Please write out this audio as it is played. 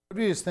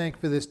We just thank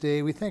for this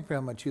day. We thank for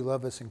how much you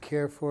love us and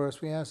care for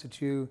us. We ask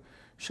that you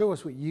show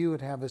us what you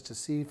would have us to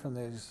see from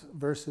these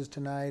verses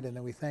tonight. And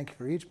then we thank you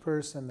for each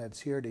person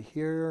that's here to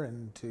hear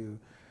and to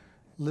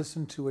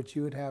listen to what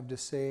you would have to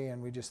say.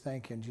 And we just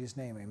thank you in Jesus'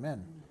 name.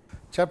 Amen.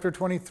 Chapter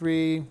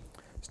 23,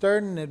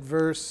 starting at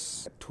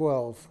verse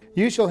 12.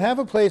 You shall have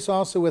a place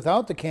also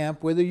without the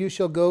camp, whither you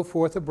shall go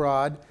forth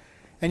abroad.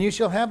 And you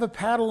shall have a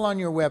paddle on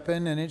your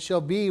weapon, and it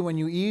shall be when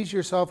you ease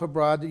yourself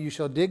abroad that you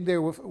shall dig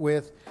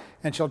therewith,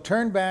 and shall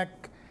turn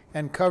back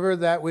and cover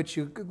that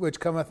which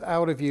cometh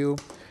out of you.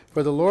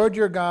 For the Lord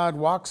your God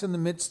walks in the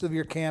midst of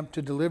your camp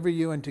to deliver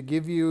you and to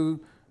give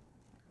you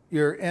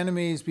your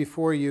enemies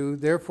before you.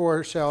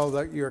 Therefore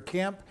shall your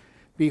camp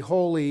be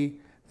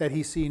holy, that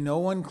he see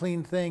no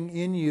unclean thing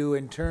in you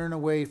and turn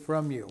away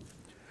from you.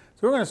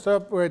 So we're going to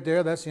stop right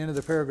there. That's the end of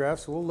the paragraph,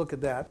 so we'll look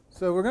at that.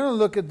 So we're going to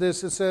look at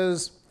this. It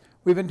says,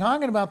 we've been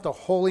talking about the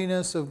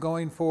holiness of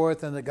going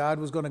forth and that God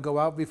was going to go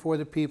out before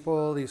the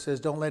people. He says,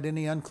 don't let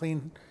any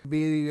unclean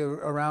be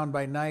around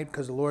by night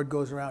because the Lord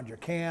goes around your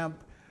camp.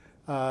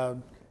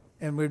 And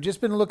we've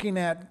just been looking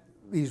at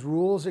these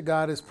rules that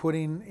God is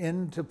putting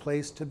into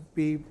place to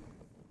be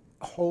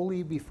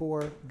holy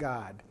before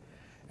God.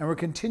 And we're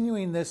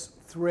continuing this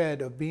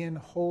thread of being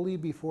holy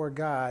before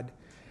God.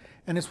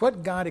 And it's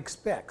what God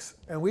expects.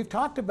 And we've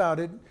talked about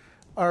it.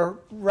 Our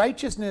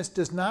righteousness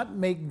does not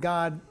make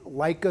God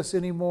like us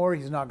anymore.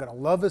 He's not going to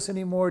love us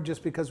anymore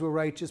just because we're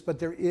righteous, but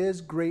there is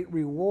great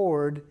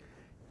reward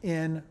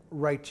in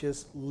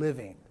righteous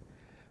living.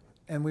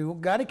 And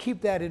we've got to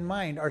keep that in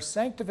mind. Our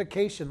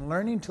sanctification,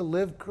 learning to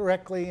live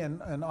correctly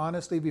and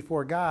honestly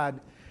before God,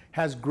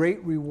 has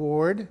great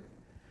reward,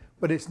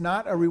 but it's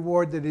not a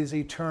reward that is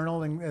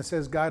eternal. And it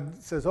says,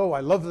 God says, oh,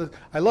 I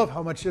love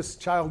how much this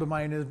child of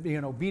mine is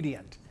being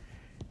obedient.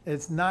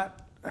 It's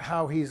not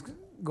how he's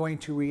going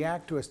to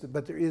react to us,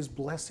 but there is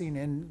blessing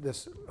in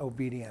this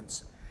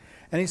obedience.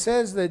 And he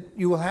says that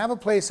you will have a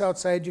place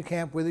outside your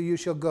camp whither you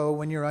shall go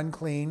when you're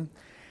unclean.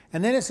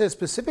 And then it says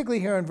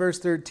specifically here in verse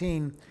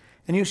 13,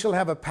 and you shall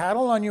have a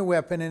paddle on your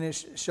weapon, and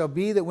it shall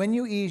be that when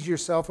you ease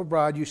yourself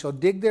abroad, you shall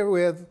dig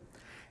therewith,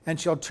 and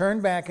shall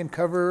turn back and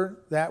cover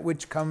that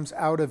which comes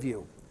out of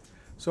you.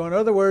 So in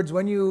other words,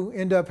 when you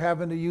end up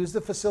having to use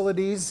the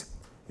facilities,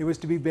 it was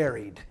to be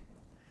buried.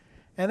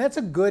 And that's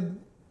a good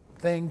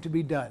thing to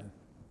be done.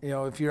 You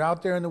know, if you're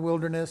out there in the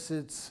wilderness,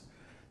 it's,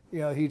 you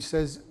know, he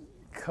says,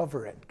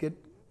 cover it,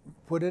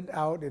 put it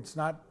out. It's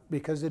not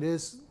because it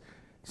is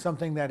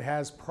something that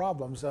has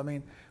problems. I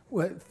mean,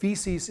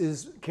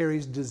 feces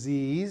carries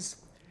disease,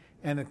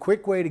 and a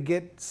quick way to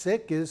get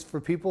sick is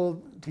for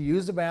people to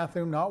use the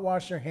bathroom, not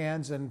wash their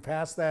hands, and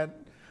pass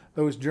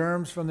those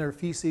germs from their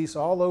feces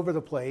all over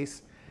the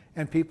place,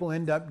 and people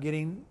end up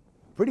getting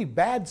pretty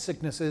bad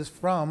sicknesses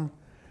from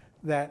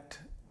that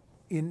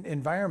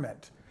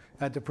environment.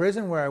 At the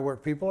prison where I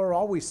work, people are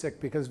always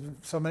sick because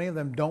so many of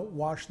them don't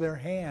wash their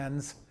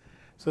hands.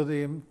 So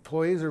the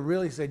employees are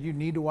really said, you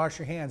need to wash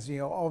your hands. You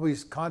know,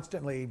 always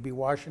constantly be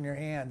washing your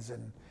hands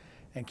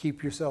and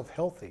keep yourself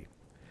healthy.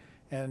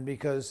 And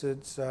because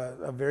it's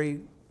a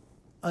very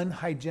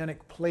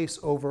unhygienic place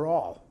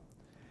overall.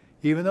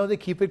 Even though they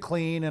keep it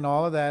clean and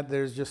all of that,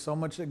 there's just so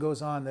much that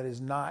goes on that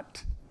is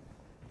not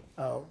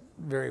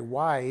very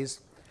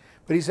wise.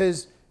 But he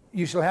says,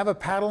 you shall have a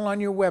paddle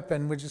on your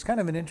weapon, which is kind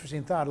of an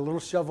interesting thought, a little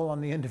shovel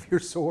on the end of your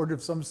sword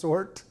of some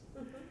sort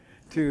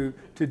to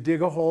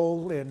dig a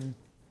hole and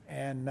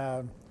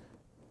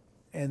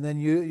then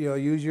you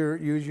use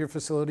your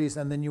facilities,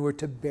 and then you were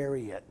to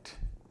bury it.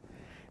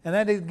 And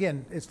that,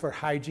 again, is for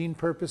hygiene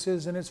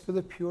purposes and it's for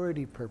the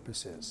purity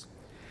purposes.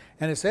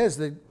 And it says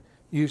that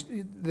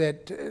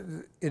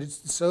it is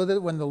so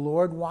that when the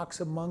Lord walks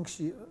among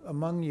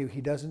you,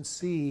 he doesn't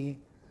see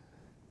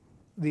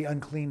the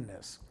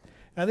uncleanness.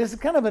 Now, this is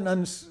kind of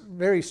a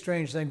very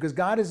strange thing because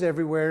God is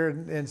everywhere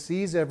and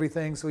sees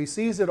everything, so he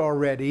sees it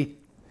already.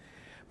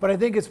 But I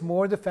think it's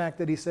more the fact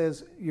that he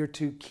says you're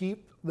to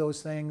keep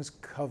those things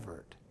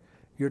covered.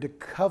 You're to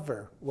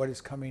cover what is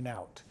coming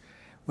out.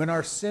 When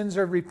our sins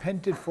are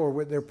repented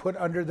for, they're put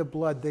under the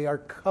blood, they are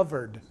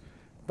covered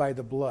by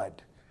the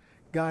blood.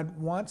 God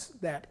wants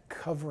that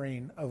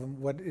covering of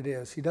what it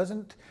is. He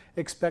doesn't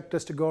expect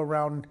us to go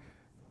around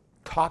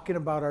talking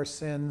about our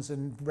sins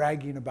and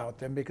bragging about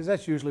them, because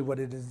that's usually what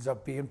it ends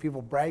up being,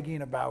 people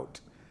bragging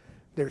about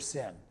their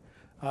sin.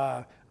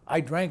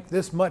 I drank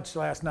this much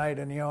last night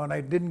and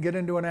I didn't get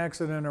into an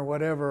accident or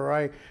whatever,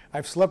 or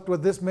I've slept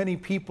with this many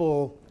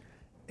people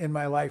in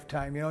my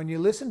lifetime. And you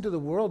listen to the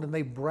world and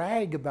they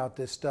brag about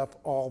this stuff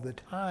all the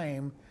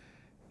time,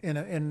 and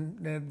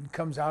it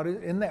comes out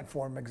in that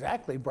form,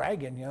 exactly,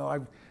 bragging.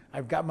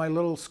 I've got my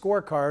little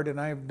scorecard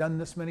and I've done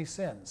this many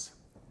sins.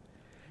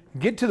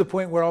 Get to the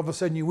point where all of a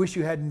sudden you wish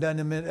you hadn't done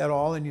them at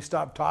all and you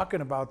stop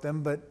talking about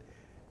them, but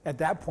at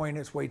that point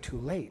it's way too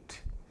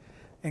late.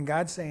 And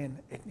God's saying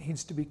it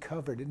needs to be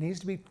covered. It needs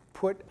to be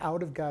put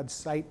out of God's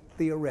sight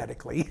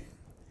theoretically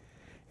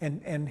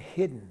and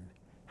hidden.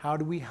 How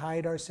do we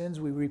hide our sins?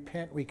 We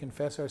repent, we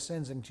confess our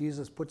sins, and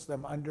Jesus puts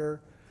them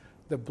under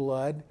the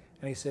blood,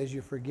 and he says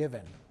you're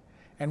forgiven.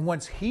 And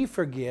once he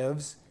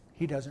forgives,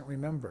 he doesn't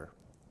remember,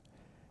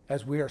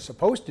 as we are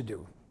supposed to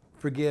do,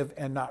 forgive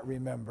and not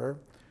remember.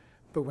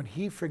 But when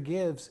he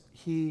forgives,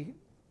 he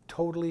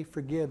totally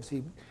forgives.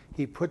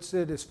 He puts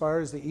it as far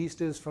as the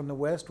east is from the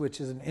west,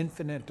 which is an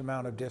infinite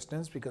amount of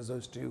distance because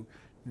those two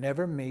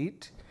never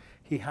meet.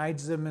 He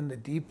hides them in the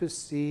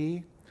deepest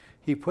sea.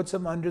 He puts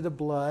them under the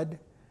blood,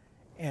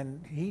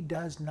 and he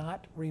does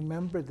not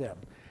remember them.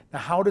 Now,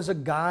 how does a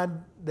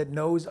God that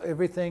knows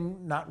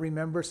everything not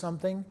remember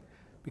something?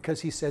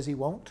 Because he says he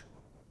won't.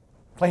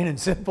 Plain and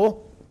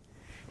simple.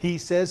 He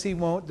says he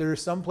won't.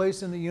 There's some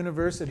place in the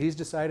universe that he's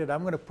decided,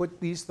 I'm going to put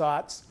these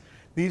thoughts,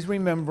 these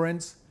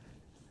remembrance,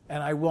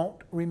 and I won't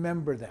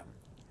remember them.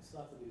 It's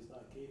not that he's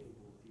not capable,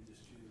 he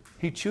just chooses.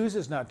 He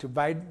chooses not to.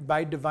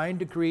 By divine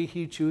decree,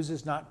 he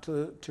chooses not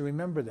to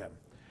remember them.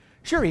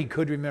 Sure, he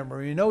could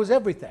remember. He knows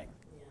everything.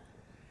 Yeah.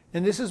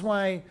 And this is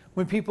why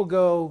when people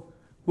go,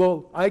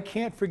 well, I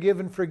can't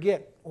forgive and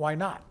forget. Why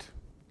not?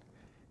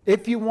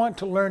 If you want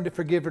to learn to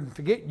forgive and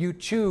forget, you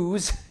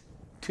choose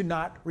to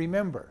not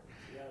remember.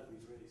 Yeah, it'd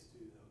be grace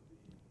too.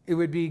 It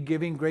would be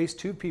giving grace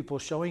to people,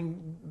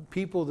 showing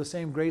people the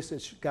same grace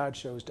that God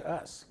shows to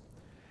us.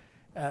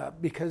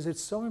 Because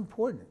it's so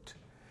important.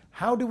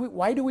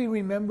 Why do we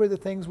remember the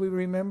things we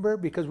remember?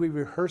 Because we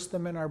rehearse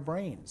them in our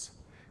brains.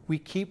 We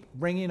keep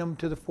bringing them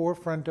to the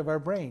forefront of our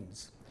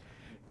brains.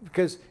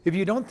 Because if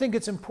you don't think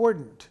it's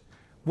important,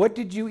 what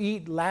did you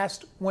eat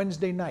last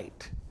Wednesday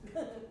night?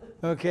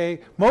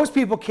 Okay? Most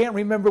people can't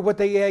remember what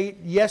they ate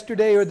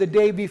yesterday or the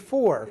day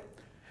before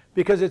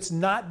because it's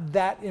not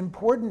that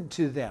important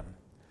to them.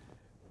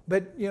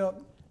 But,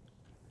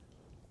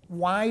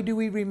 why do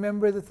we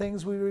remember the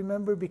things we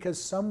remember?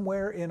 Because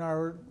somewhere in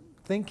our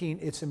thinking,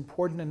 it's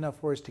important enough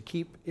for us to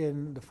keep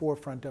in the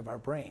forefront of our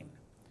brain.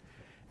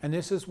 And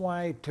this is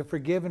why to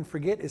forgive and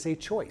forget is a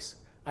choice.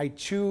 I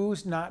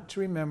choose not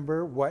to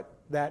remember what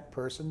that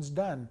person's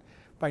done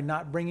by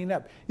not bringing it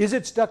up. Is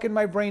it stuck in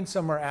my brain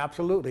somewhere?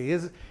 Absolutely.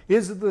 Is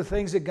it the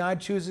things that God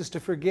chooses to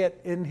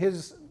forget in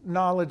his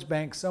knowledge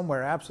bank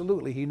somewhere?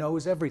 Absolutely. He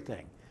knows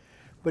everything.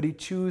 But he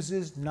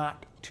chooses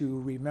not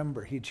to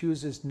remember. He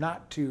chooses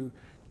not to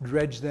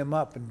dredge them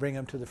up and bring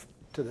them to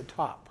the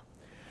top.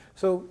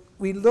 So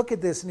we look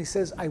at this and he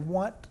says, I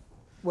want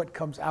what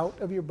comes out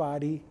of your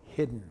body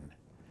hidden.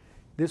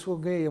 This will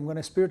be, I'm going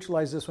to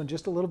spiritualize this one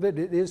just a little bit.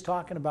 It is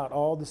talking about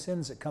all the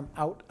sins that come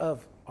out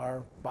of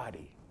our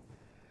body.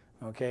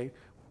 Okay?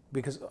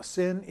 Because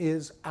sin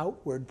is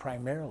outward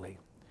primarily.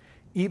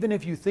 Even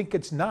if you think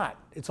it's not,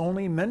 it's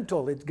only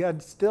mental.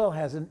 God still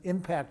has an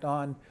impact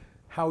on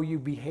how you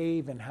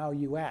behave and how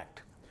you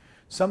act.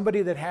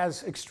 Somebody that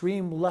has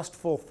extreme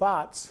lustful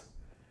thoughts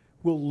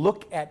will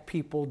look at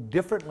people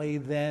differently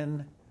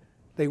than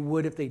they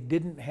would if they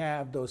didn't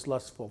have those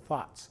lustful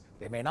thoughts.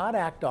 They may not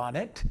act on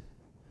it,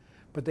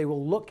 but they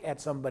will look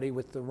at somebody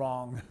with the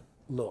wrong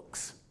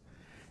looks.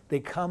 They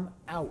come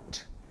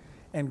out.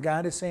 And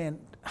God is saying,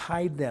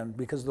 hide them,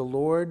 because the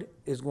Lord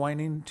is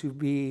going to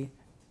be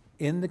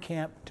in the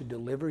camp to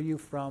deliver you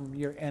from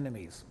your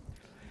enemies.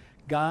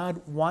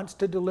 God wants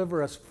to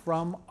deliver us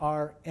from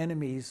our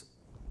enemies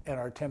and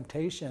our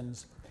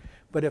temptations,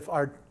 but if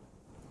our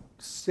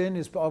sin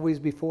is always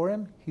before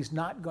him, he's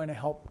not going to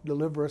help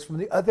deliver us from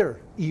the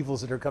other evils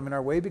that are coming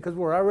our way because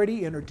we're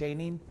already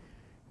entertaining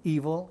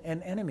evil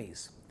and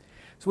enemies.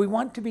 So we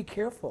want to be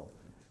careful.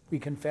 We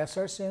confess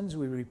our sins,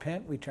 we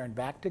repent, we turn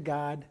back to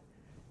God,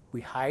 we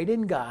hide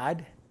in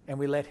God, and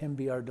we let him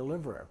be our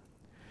deliverer.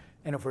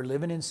 And if we're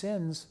living in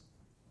sins,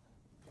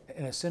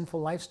 in a sinful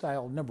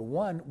lifestyle, number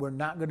one, we're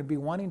not going to be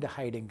wanting to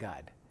hide in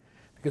God.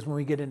 Because when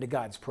we get into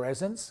God's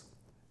presence,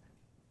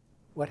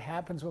 what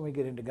happens when we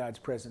get into God's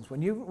presence?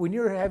 When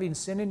you're having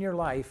sin in your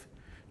life,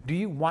 do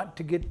you want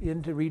to get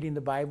into reading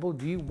the Bible?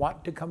 Do you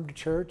want to come to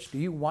church? Do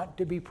you want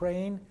to be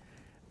praying?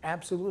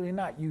 Absolutely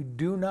not. You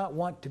do not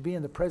want to be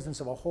in the presence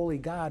of a holy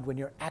God when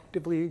you're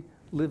actively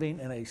living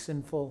in a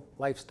sinful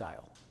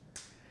lifestyle.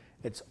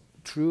 It's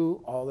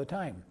true all the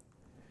time.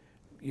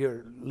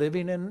 You're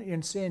living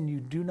in sin,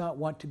 you do not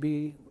want to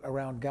be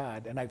around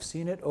God. And I've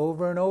seen it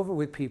over and over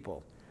with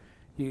people.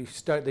 They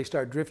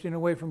start drifting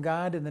away from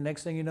God, and the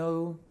next thing you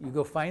know, you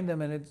go find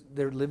them and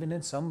they're living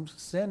in some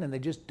sin and they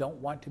just don't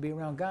want to be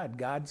around God.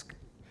 God's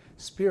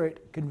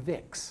Spirit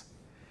convicts.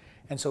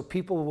 And so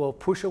people will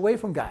push away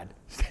from God.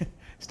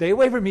 Stay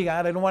away from me,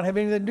 God. I don't want to have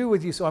anything to do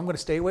with you, so I'm going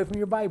to stay away from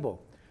your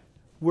Bible.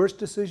 Worst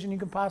decision you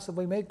can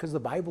possibly make, because the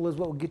Bible is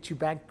what will get you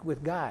back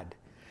with God.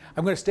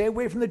 I'm going to stay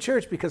away from the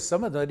church because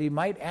somebody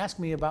might ask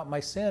me about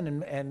my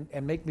sin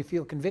and make me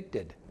feel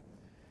convicted.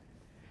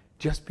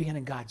 Just being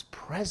in God's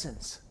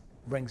presence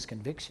brings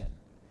conviction.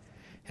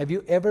 Have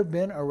you ever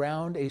been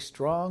around a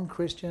strong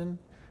Christian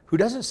who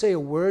doesn't say a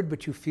word,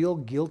 but you feel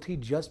guilty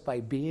just by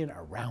being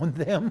around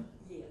them?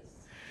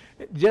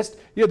 Yes.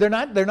 They're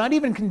not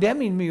even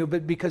condemning you,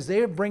 but because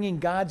they're bringing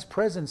God's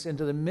presence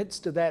into the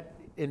midst of that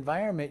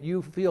environment,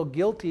 you feel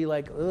guilty,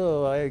 like,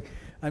 oh,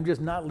 I'm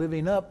just not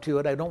living up to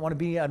it. I don't want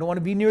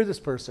to be near this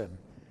person.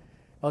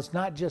 Well, it's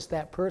not just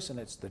that person.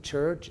 It's the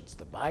church. It's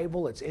the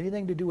Bible. It's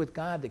anything to do with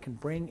God that can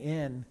bring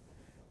in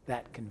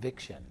that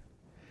conviction.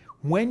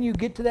 When you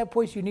get to that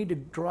place, you need to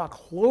draw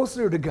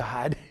closer to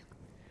God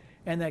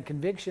and that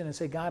conviction and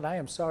say, God, I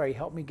am sorry.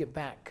 Help me get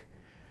back.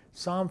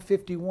 Psalm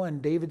 51,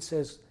 David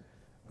says,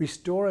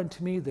 restore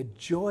unto me the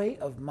joy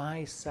of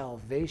my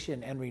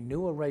salvation and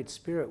renew a right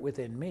spirit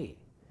within me.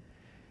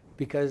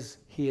 Because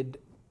he had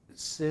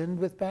sinned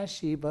with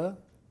Bathsheba,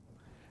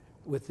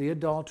 with the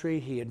adultery.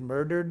 He had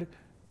murdered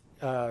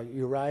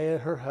Uriah,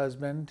 her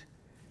husband,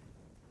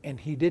 and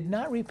he did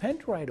not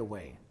repent right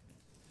away.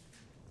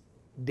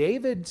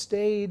 David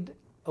stayed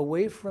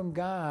away from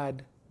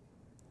God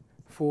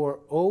for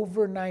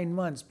over 9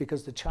 months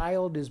because the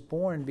child is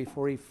born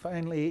before he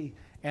finally,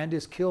 and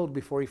is killed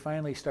before he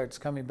finally starts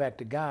coming back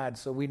to God.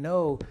 So we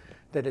know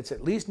that it's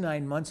at least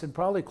 9 months and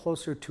probably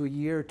closer to a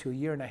year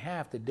and a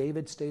half that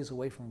David stays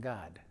away from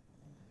God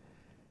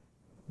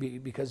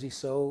because he's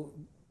so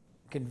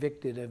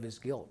convicted of his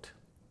guilt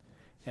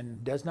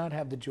and does not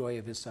have the joy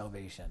of his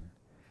salvation.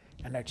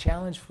 And our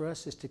challenge for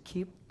us is to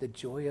keep the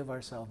joy of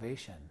our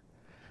salvation.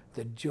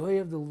 The joy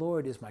of the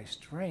Lord is my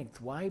strength.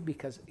 Why?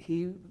 Because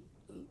he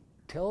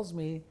tells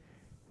me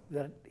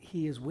that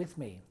he is with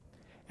me.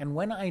 And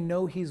when I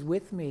know he's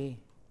with me,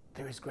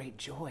 there is great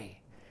joy.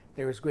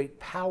 There is great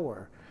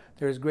power.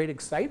 There is great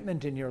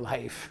excitement in your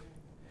life.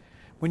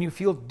 When you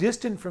feel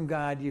distant from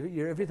God,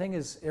 everything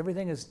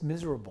is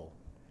miserable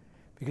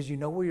because you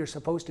know where you're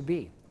supposed to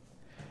be.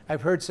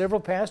 I've heard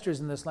several pastors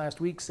in this last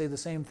week say the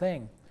same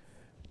thing.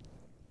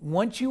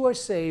 Once you are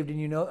saved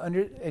and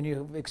and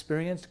you've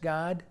experienced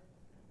God,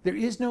 there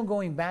is no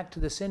going back to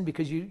the sin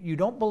because you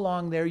don't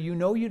belong there. You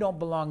know you don't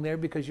belong there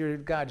because you're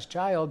God's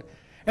child.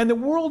 And the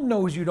world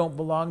knows you don't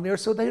belong there,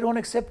 so they don't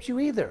accept you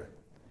either.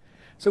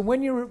 So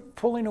when you're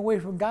pulling away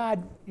from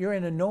God, you're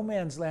in a no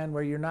man's land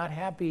where you're not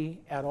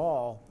happy at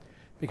all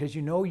because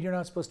you know you're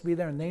not supposed to be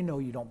there and they know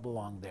you don't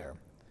belong there.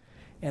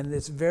 And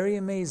it's very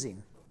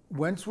amazing.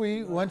 Once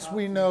we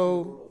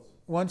know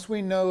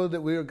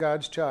that we are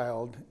God's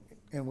child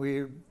and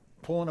we're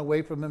pulling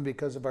away from him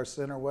because of our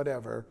sin or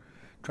whatever,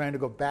 trying to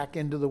go back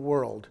into the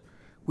world,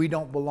 we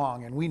don't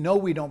belong. And we know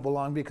we don't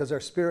belong because our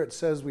spirit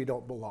says we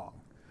don't belong.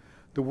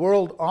 The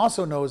world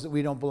also knows that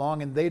we don't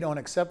belong and they don't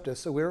accept us.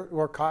 So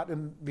we're caught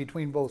in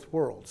between both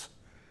worlds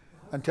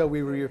until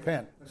we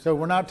repent. So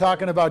we're not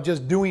talking about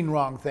just doing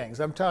wrong things.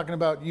 I'm talking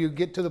about you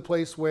get to the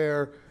place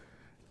where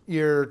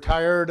you're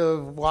tired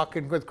of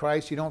walking with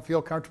Christ. You don't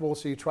feel comfortable.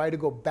 So you try to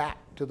go back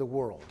to the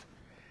world.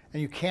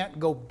 And you can't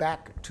go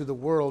back to the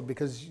world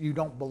because you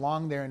don't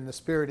belong there. And the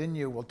spirit in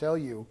you will tell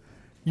you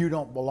you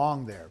don't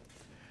belong there.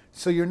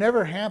 So you're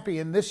never happy.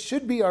 And this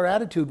should be our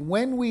attitude.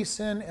 When we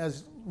sin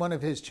as one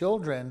of his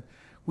children,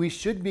 we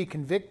should be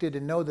convicted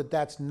and know that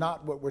that's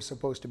not what we're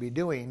supposed to be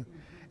doing.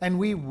 And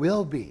we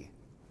will be.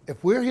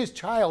 If we're his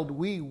child,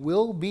 we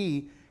will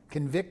be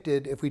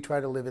convicted if we try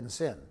to live in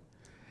sin.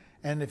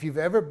 And if you've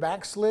ever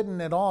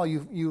backslidden at all,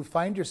 you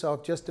find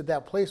yourself just at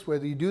that place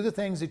where you do the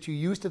things that you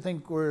used to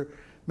think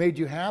made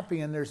you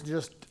happy and there's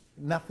just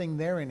nothing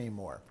there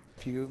anymore.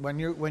 When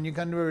you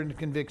come to a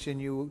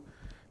conviction, you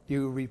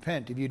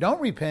repent. If you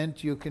don't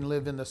repent, you can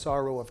live in the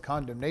sorrow of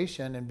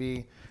condemnation and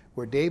be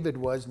where David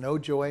was, no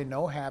joy,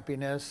 no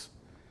happiness,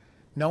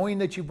 knowing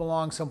that you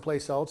belong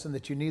someplace else and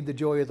that you need the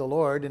joy of the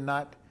Lord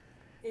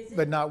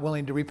but not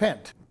willing to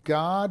repent.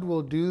 God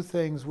will do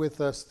things with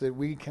us that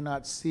we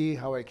cannot see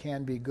how it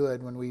can be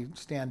good when we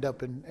stand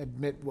up and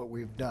admit what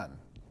we've done,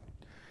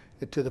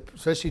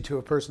 especially to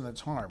a person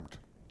that's harmed.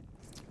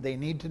 They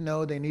need to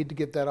know, they need to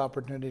get that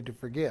opportunity to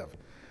forgive.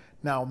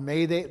 Now,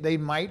 they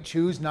might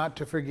choose not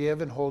to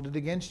forgive and hold it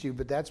against you,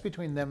 but that's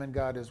between them and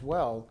God as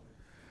well.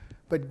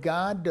 But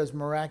God does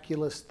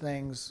miraculous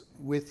things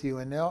with you.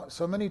 And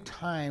so many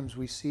times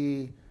we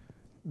see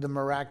the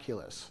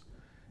miraculous.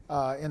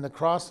 In The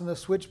Cross and the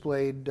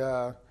Switchblade,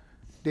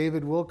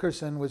 David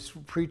Wilkerson was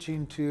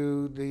preaching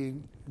to the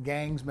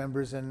gangs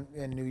members in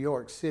New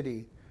York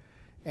City.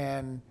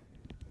 And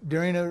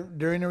during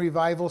a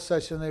revival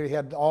session there, he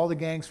had all the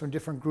gangs from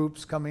different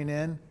groups coming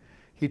in.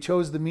 He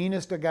chose the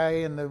meanest guy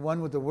and the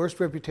one with the worst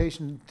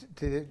reputation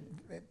to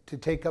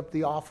take up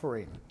the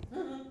offering.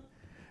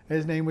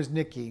 His name was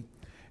Nicky.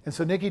 And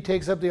so Nicky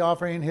takes up the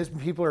offering, and his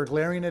people are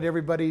glaring at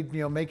everybody,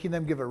 making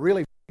them give a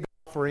really big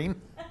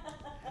offering.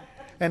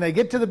 And they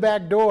get to the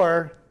back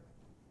door,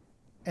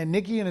 and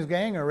Nicky and his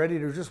gang are ready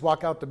to just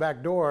walk out the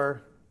back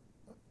door,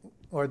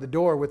 or the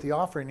door with the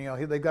offering.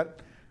 They've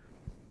got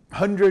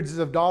hundreds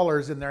of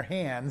dollars in their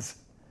hands.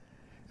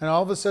 And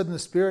all of a sudden the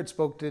Spirit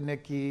spoke to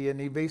Nicky, and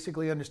he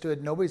basically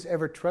understood, nobody's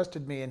ever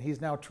trusted me, and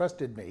he's now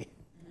trusted me.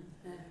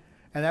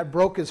 And that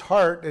broke his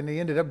heart, and he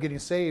ended up getting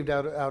saved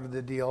out of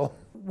the deal.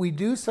 We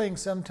do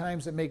things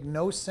sometimes that make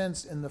no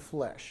sense in the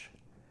flesh.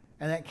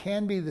 And that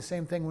can be the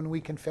same thing when we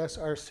confess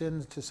our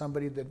sins to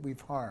somebody that we've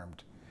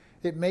harmed.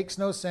 It makes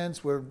no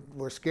sense. We're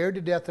scared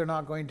to death they're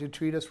not going to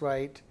treat us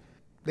right.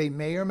 They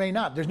may or may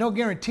not. There's no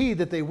guarantee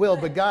that they will,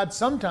 but God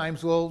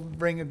sometimes will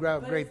bring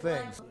about great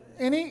things.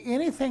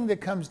 Anything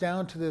that comes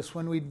down to this,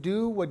 when we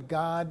do what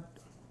God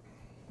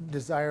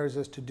desires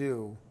us to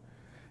do,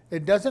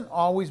 it doesn't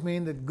always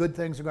mean that good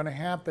things are going to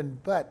happen,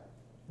 but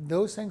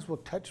those things will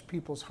touch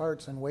people's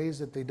hearts in ways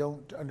that they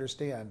don't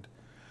understand.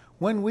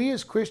 When we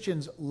as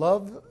Christians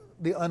love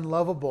the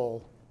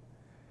unlovable,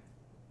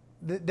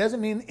 that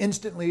doesn't mean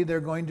instantly they're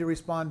going to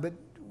respond, but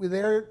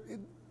they're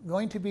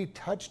going to be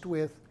touched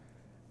with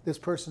this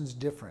person's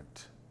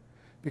different.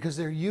 Because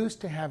they're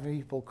used to having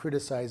people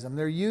criticize them.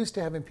 They're used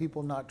to having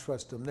people not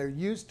trust them. They're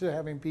used to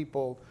having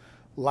people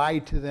lie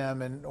to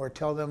them or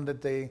tell them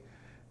that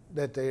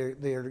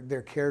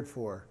they're cared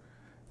for.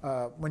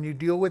 When you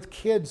deal with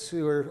kids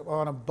who are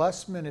on a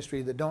bus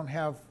ministry that don't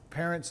have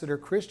parents that are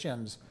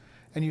Christians,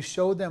 and you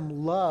show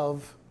them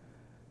love,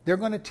 they're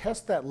going to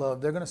test that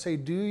love. They're going to say,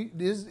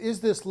 is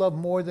this love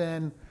more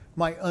than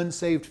my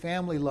unsaved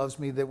family loves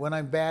me, that when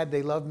I'm bad,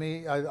 they love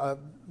me,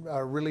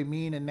 are really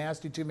mean and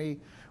nasty to me.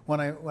 When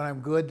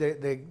I'm good,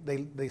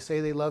 they say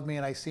they love me,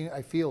 and I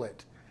feel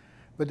it.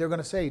 But they're going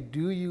to say,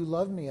 do you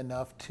love me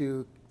enough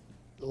to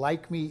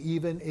like me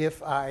even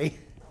if I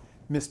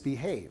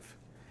misbehave?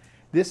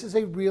 This is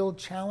a real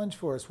challenge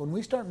for us. When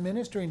we start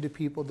ministering to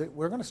people, that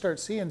we're going to start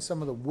seeing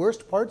some of the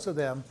worst parts of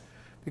them,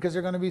 because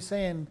they're going to be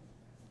saying,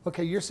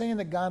 okay, you're saying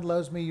that God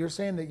loves me. You're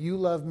saying that you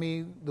love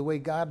me the way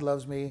God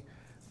loves me.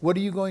 What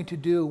are you going to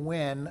do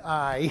when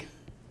I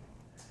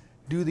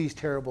do these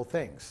terrible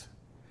things?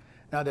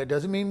 Now, that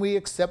doesn't mean we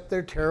accept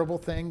their terrible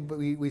thing, but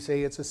we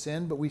say it's a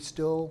sin, but we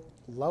still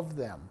love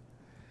them.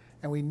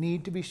 And we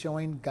need to be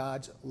showing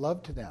God's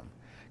love to them.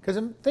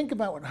 Because think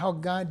about how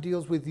God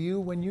deals with you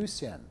when you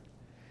sin.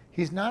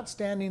 He's not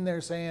standing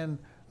there saying,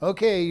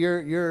 okay,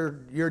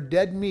 you're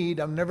dead meat.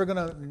 I'm never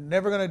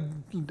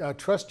gonna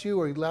trust you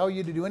or allow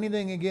you to do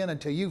anything again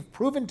until you've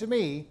proven to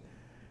me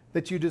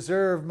that you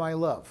deserve my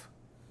love.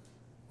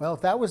 Well,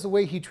 if that was the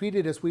way he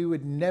treated us, we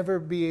would never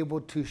be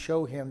able to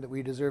show him that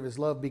we deserve his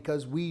love,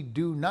 because we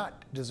do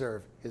not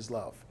deserve his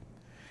love.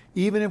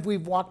 Even if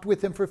we've walked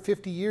with him for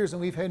 50 years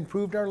and we've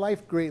improved our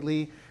life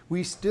greatly,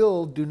 we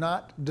still do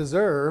not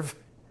deserve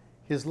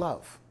his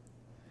love.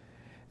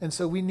 And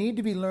so we need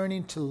to be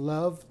learning to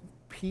love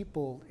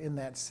people in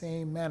that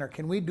same manner.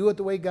 Can we do it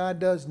the way God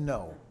does?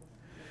 No.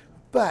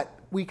 But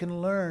we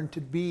can learn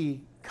to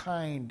be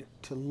kind,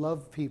 to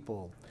love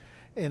people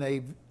in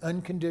a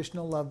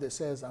unconditional love that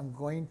says, I'm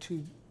going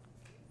to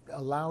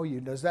allow you.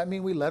 Does that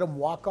mean we let them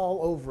walk all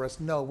over us?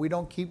 No, we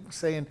don't keep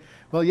saying,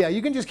 well, yeah,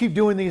 you can just keep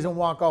doing these and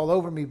walk all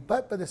over me.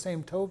 But by the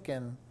same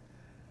token,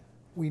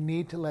 we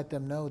need to let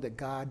them know that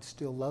God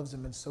still loves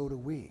them, and so do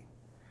we.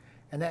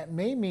 And that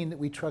may mean that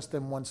we trust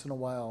them once in a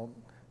while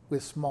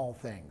with small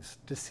things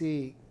to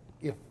see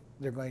if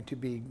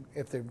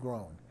they've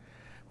grown.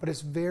 But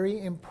it's very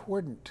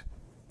important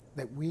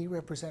that we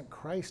represent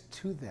Christ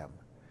to them.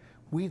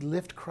 We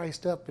lift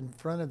Christ up in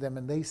front of them,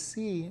 and they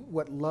see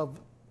what love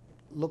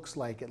looks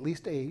like, at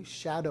least a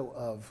shadow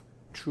of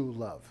true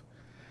love.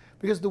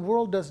 Because the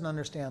world doesn't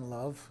understand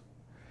love.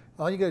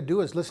 All you got to do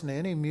is listen to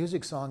any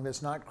music song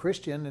that's not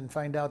Christian and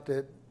find out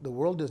that the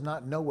world does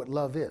not know what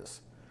love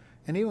is.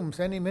 And even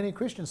many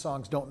Christian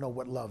songs don't know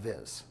what love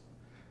is.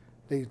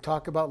 They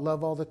talk about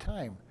love all the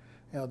time.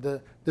 You know,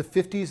 the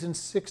 50s and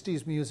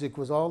 60s music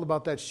was all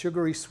about that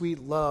sugary sweet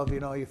love. You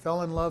know, you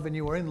fell in love and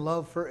you were in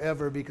love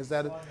forever because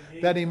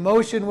that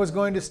emotion was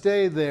going to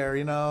stay there,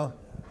 you know.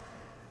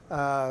 Made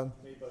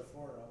by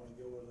foreign, I want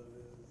to go where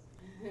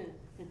love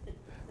is.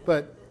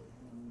 But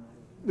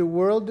the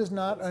world does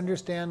not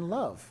understand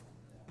love.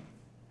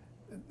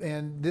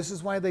 And this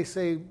is why they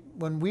say,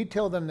 when we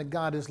tell them that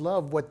God is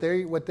love, what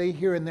they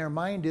hear in their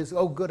mind is,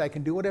 oh good, I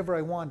can do whatever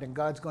I want and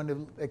God's going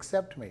to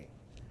accept me.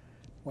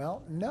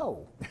 Well,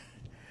 no.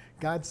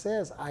 God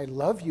says, I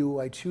love you,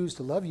 I choose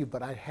to love you,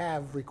 but I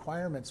have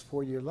requirements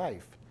for your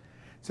life.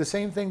 It's the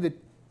same thing that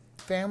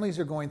families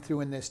are going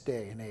through in this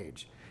day and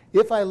age.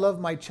 If I love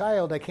my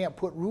child, I can't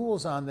put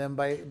rules on them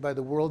by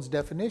the world's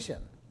definition.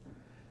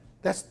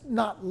 That's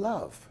not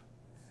love.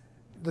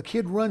 The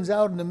kid runs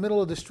out in the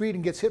middle of the street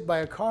and gets hit by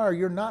a car,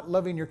 you're not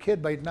loving your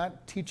kid by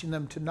not teaching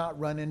them to not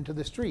run into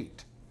the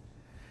street.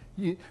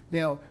 You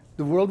know,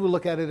 the world will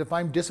look at it, if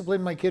I'm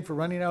disciplining my kid for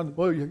running out,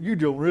 well, you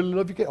don't really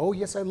love your kid. Oh,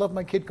 yes, I love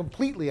my kid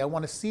completely. I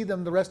want to see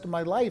them the rest of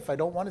my life. I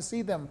don't want to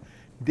see them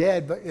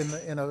dead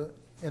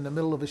in the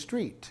middle of a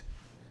street.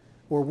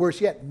 Or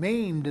worse yet,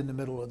 maimed in the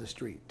middle of the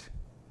street.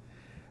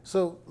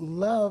 So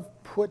love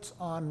puts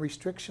on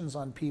restrictions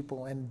on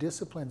people and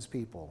disciplines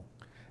people.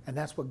 And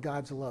that's what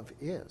God's love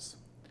is.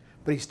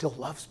 But he still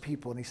loves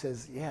people, and he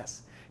says,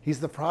 yes. He's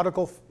the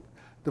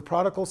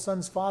prodigal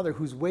son's father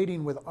who's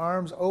waiting with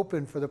arms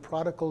open for the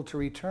prodigal to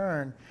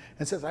return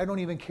and says, I don't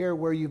even care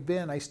where you've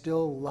been, I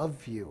still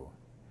love you.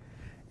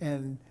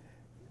 And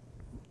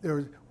there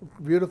was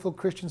a beautiful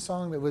Christian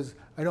song that was,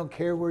 I don't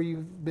care where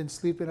you've been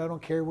sleeping, I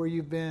don't care where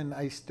you've been,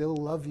 I still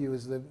love you,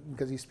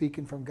 because he's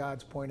speaking from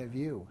God's point of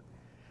view.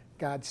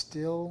 God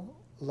still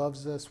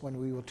loves us when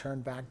we will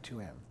turn back to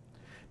him.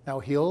 Now,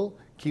 he'll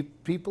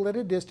keep people at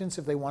a distance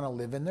if they want to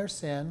live in their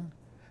sin,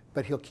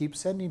 but he'll keep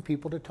sending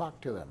people to talk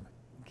to them,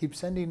 keep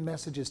sending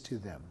messages to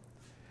them,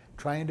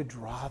 trying to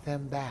draw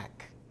them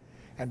back.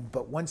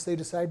 But once they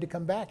decide to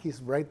come back,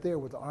 he's right there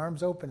with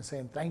arms open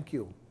saying, thank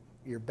you,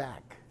 you're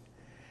back.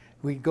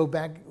 We go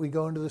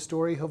into the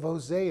story of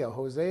Hosea.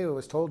 Hosea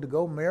was told to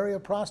go marry a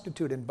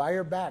prostitute and buy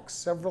her back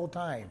several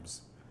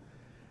times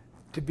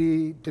to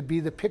be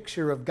the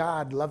picture of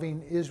God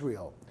loving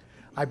Israel.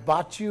 I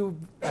bought you,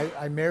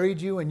 I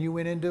married you, and you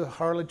went into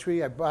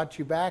harlotry. I bought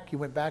you back, you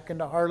went back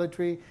into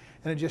harlotry.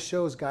 And it just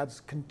shows God's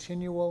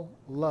continual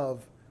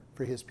love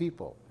for his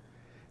people.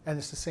 And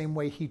it's the same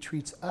way he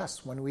treats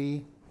us when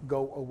we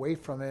go away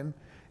from him,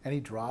 and he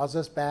draws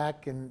us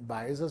back and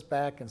buys us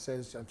back and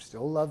says, I'm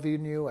still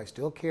loving you, I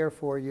still care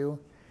for you.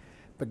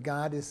 But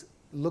God is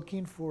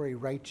looking for a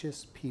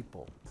righteous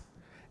people.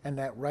 And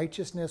that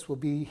righteousness will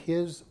be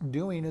his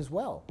doing as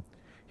well.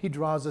 He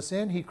draws us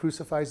in, he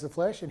crucifies the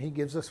flesh, and he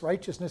gives us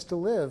righteousness to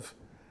live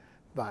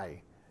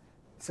by.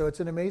 So it's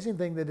an amazing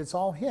thing that it's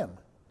all him.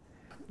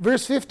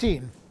 Verse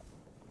 15.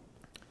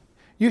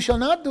 You shall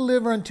not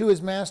deliver unto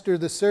his master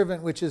the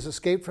servant which is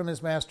escaped from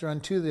his master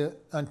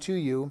unto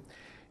you.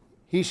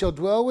 He shall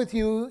dwell with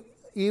you,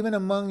 even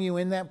among you,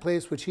 in that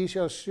place which he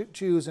shall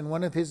choose in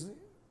one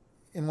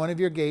of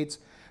your gates,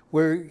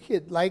 where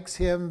it likes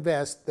him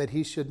best, that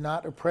he should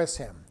not oppress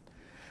him.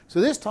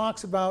 So this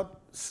talks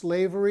about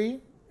slavery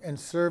and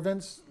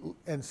servants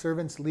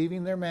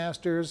leaving their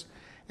masters.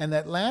 And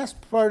that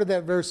last part of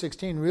that verse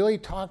 16 really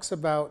talks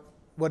about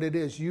what it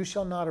is. You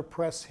shall not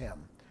oppress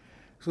him.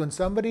 So when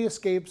somebody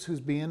escapes who's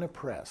being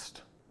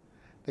oppressed,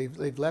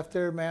 they've left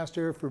their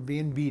master for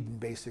being beaten,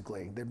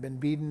 basically. They've been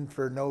beaten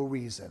for no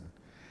reason.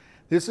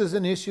 This is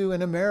an issue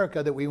in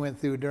America that we went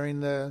through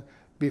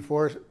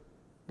before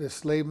the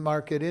slave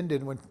market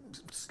ended, when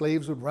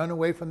slaves would run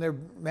away from their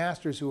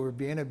masters who were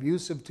being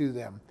abusive to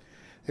them.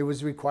 It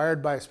was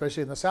required by,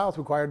 especially in the South,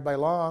 required by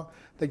law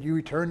that you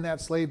return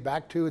that slave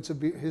back to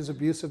his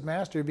abusive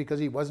master, because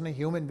he wasn't a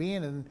human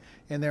being, and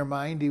in their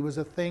mind he was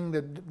a thing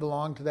that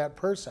belonged to that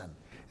person.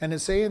 And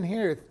it's saying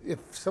here, if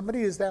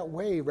somebody is that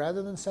way,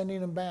 rather than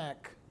sending them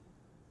back,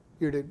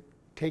 you're to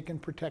take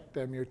and protect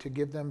them. You're to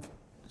give them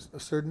a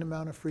certain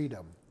amount of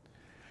freedom.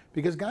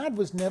 Because God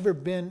was never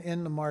been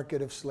in the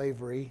market of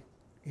slavery.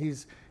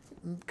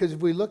 Because if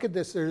we look at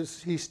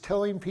this, he's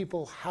telling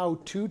people how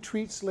to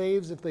treat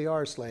slaves if they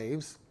are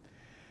slaves.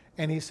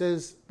 And he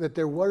says that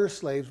there were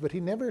slaves, but he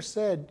never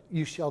said,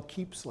 you shall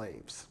keep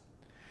slaves.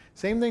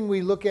 Same thing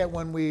we look at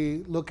when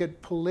we look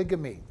at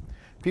polygamy.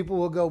 People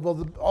will go,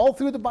 well, all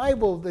through the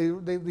Bible,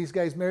 these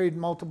guys married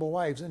multiple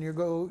wives. And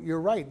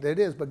you're right, that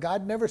is. But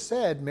God never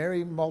said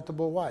marry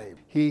multiple wives.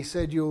 He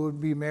said you will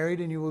be married,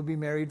 and you will be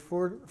married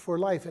for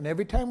life. And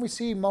every time we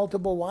see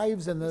multiple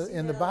wives in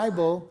the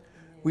Bible,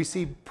 we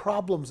see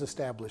problems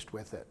established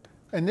with it.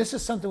 And this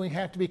is something we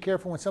have to be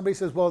careful when somebody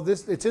says, well,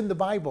 it's in the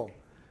Bible.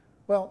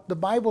 Well, the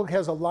Bible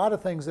has a lot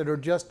of things that are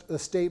just a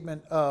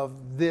statement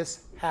of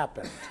this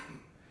happened.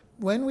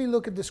 When we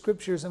look at the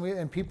scriptures,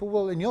 and people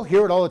will, and you'll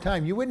hear it all the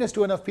time, you witness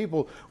to enough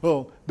people,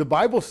 well, the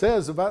Bible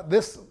says about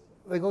this.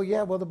 They go,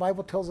 yeah, well, the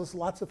Bible tells us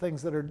lots of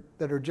things that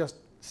are just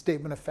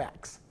statement of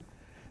facts.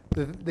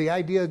 The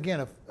idea,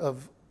 again,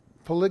 of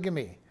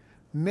polygamy.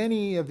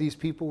 Many of these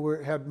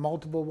people had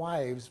multiple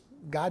wives.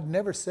 God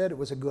never said it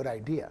was a good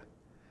idea.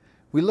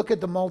 We look at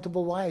the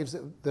multiple wives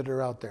that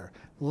are out there.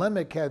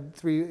 Lamech had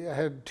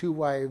 2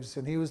 wives,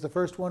 and he was the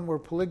first one where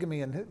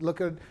polygamy, and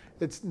look at,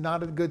 it's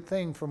not a good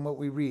thing from what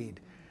we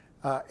read.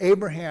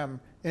 Abraham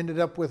ended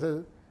up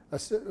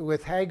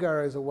with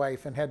Hagar as a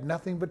wife and had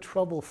nothing but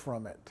trouble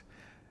from it.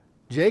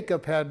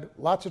 Jacob had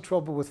lots of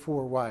trouble with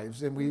 4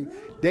 wives, and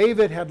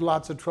David had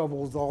lots of trouble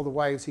with all the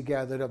wives he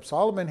gathered up.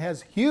 Solomon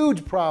has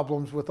huge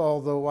problems with all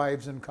the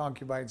wives and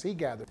concubines he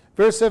gathered.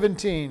 Verse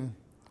 17,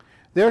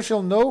 there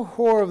shall no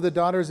whore of the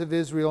daughters of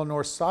Israel,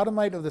 nor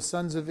sodomite of the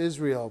sons of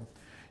Israel.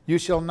 You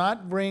shall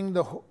not bring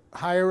the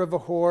hire of a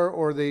whore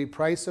or the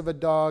price of a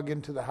dog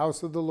into the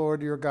house of the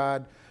Lord your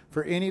God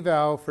for any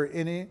vow, for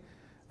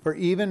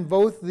even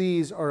both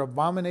these are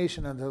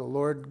abomination unto the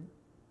Lord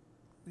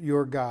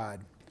your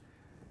God.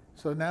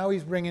 So now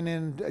he's bringing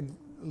in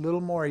a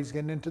little more. He's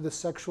getting into the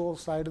sexual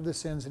side of the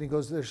sins, and he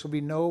goes, there shall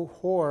be no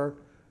whore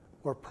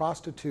or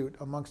prostitute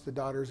amongst the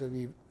daughters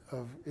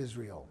of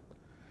Israel.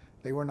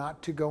 They were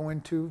not to go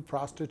into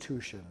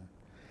prostitution.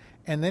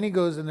 And then he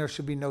goes, and there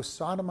should be no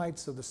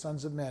sodomites of the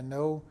sons of men,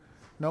 no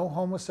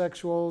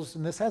homosexuals.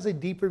 And this has a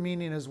deeper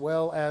meaning as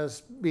well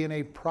as being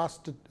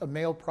a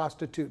male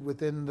prostitute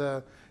within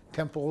the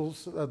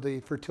temples of the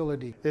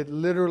fertility. It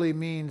literally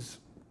means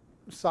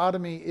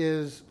sodomy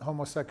is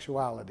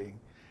homosexuality.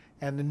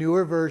 And the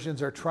newer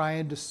versions are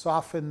trying to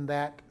soften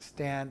that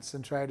stance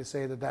and try to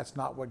say that that's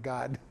not what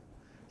God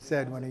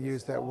said when he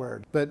used that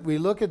word. But we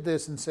look at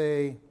this and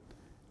say,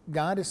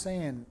 God is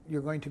saying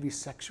you're going to be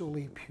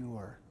sexually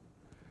pure.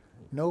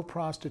 No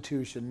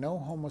prostitution, no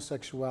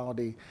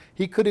homosexuality.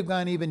 He could have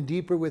gone even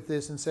deeper with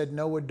this and said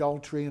no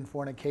adultery and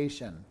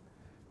fornication,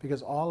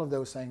 because all of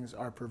those things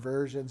are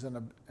perversions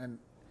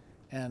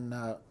and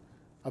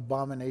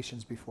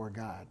abominations before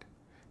God.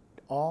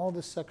 All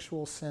the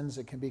sexual sins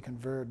that can be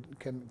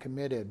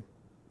committed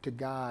to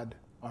God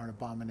are an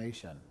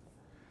abomination.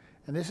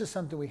 And this is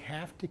something we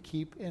have to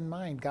keep in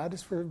mind. God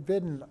has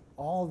forbidden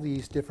all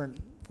these different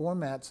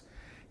formats.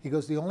 He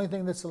goes, the only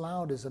thing that's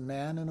allowed is a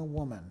man and a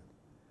woman.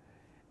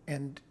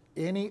 And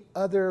any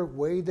other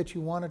way that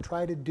you want to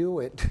try to do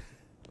it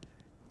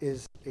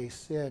is a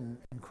sin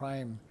and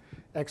crime.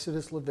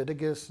 Exodus,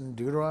 Leviticus, and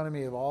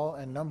Deuteronomy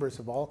and Numbers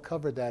have all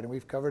covered that, and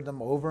we've covered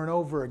them over and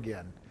over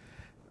again.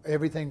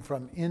 Everything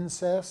from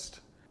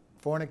incest,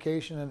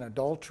 fornication, and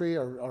adultery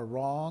are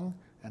wrong,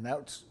 and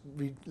that's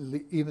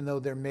even though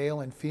they're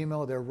male and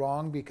female, they're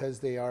wrong because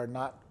they are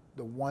not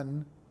the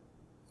one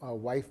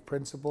wife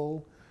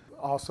principle.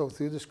 Also,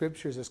 through the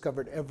scriptures, has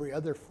covered every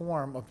other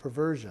form of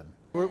perversion.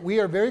 We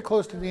are very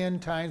close to the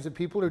end times that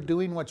people are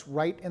doing what's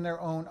right in their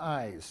own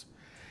eyes.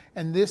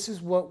 And this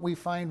is what we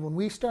find when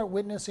we start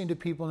witnessing to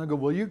people and they go,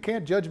 well, you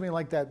can't judge me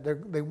like that.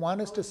 They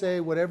want us to say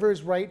whatever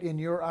is right in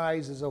your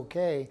eyes is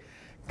okay.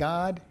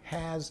 God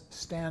has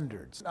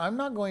standards. I'm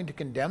not going to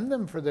condemn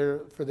them for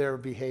their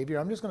behavior.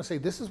 I'm just going to say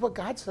this is what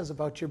God says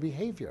about your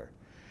behavior.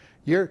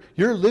 You're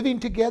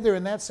living together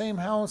in that same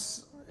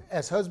house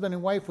as husband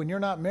and wife when you're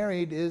not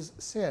married is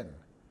sin.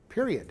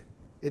 Period.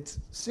 It's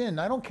sin.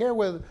 I don't care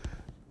whether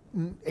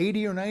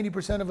 80 or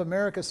 90% of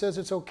America says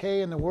it's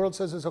okay and the world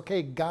says it's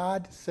okay.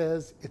 God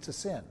says it's a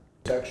sin.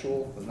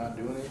 Sexual and not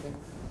doing anything?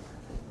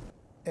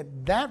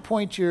 At that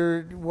point,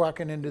 you're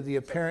walking into the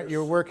apparent.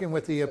 You're working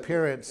with the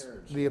appearance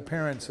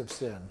of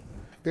sin.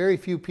 Very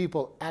few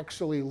people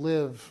actually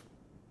live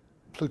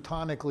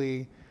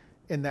platonically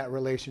in that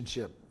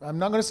relationship. I'm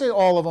not going to say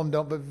all of them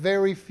don't, but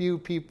very few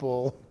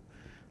people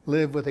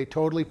live with a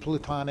totally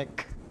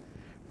platonic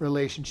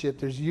relationship.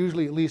 There's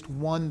usually at least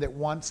one that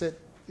wants it,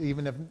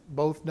 even if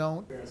both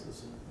don't. For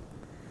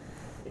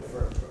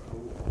a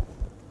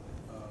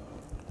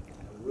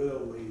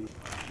widow lady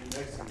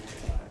next to me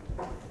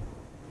one time,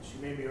 she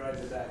made me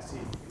ride the back seat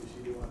because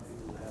she didn't want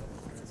people to have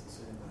appearance of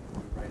sin,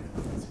 like right in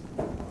the back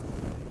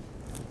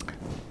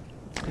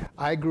seat.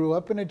 I grew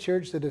up in a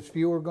church that if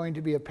you were going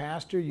to be a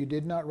pastor, you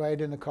did not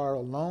ride in the car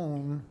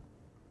alone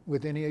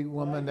with any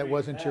woman that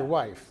wasn't your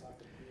wife.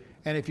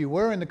 And if you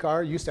were in the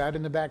car, you sat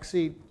in the back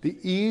seat. The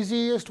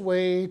easiest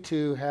way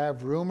to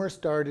have rumors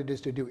started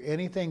is to do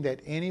anything that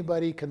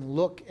anybody can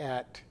look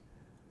at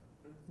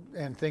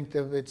and think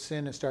of it's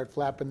sin and start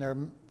flapping their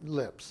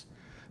lips.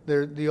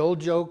 The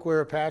old joke where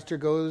a pastor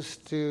goes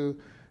to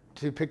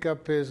pick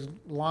up his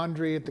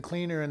laundry at the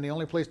cleaner and the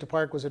only place to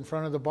park was in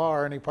front of the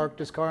bar, and he parked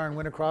his car and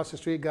went across the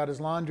street, got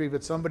his laundry,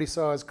 but somebody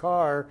saw his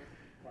car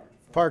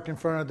parked in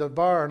front of the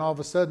bar, and all of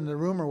a sudden the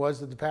rumor was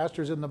that the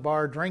pastor's in the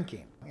bar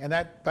drinking. And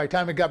that, by the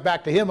time it got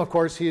back to him, of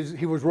course,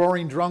 he was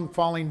roaring drunk,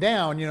 falling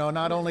down,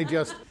 not only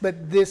just...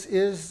 But this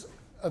is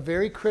a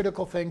very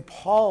critical thing.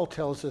 Paul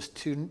tells us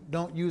to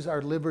don't use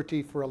our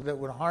liberty that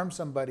would harm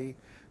somebody,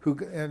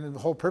 and the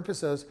whole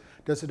purpose is,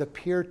 does it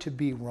appear to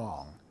be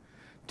wrong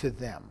to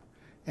them?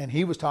 And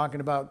he was talking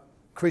about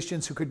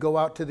Christians who could go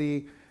out to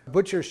the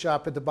butcher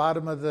shop at the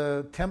bottom of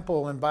the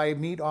temple and buy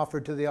meat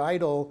offered to the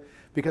idol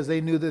because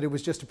they knew that it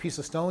was just a piece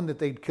of stone that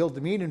they'd killed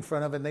the meat in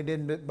front of and they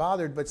didn't get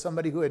bothered. But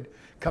somebody who had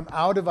come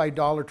out of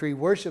idolatry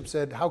worship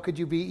said, how could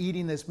you be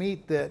eating this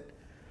meat that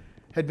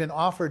had been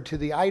offered to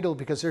the idol,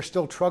 because they're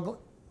still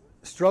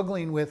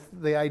struggling with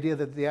the idea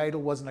that the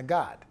idol wasn't a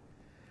god.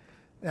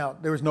 Now,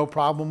 there was no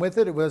problem with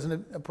it. It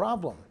wasn't a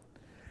problem.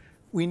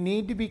 We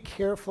need to be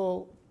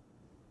careful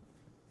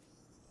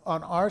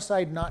on our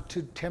side not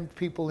to tempt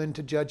people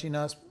into judging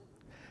us.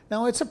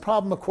 Now, it's a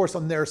problem, of course,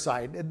 on their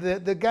side.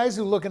 The guys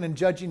who are looking and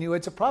judging you,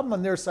 it's a problem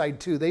on their side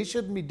too. They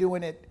shouldn't be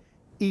doing it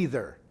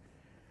either.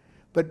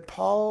 But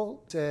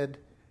Paul said,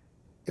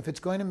 if it's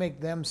going to make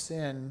them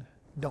sin,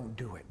 don't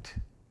do it.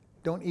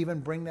 Don't even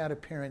bring that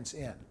appearance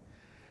in.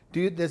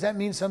 Does that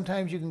mean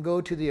sometimes you can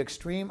go to the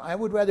extreme? I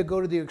would rather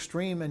go to the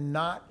extreme and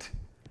not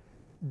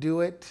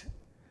do it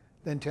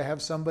than to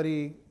have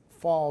somebody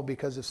fall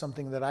because of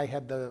something that I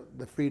had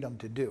the freedom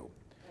to do.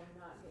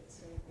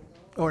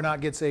 Or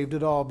not get saved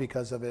at all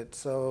because of it.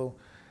 So,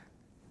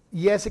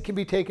 yes, it can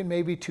be taken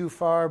maybe too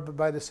far, but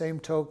by the same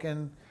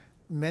token,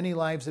 many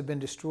lives have been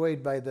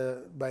destroyed by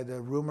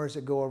the rumors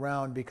that go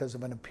around because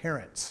of an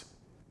appearance.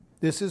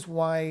 This is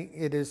why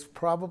it is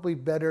probably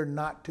better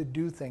not to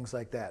do things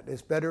like that.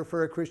 It's better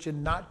for a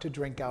Christian not to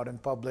drink out in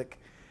public,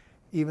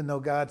 even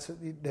though God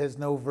has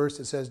no verse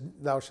that says,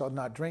 thou shalt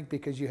not drink,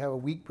 because you have a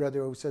weak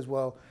brother who says,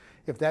 well,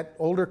 if that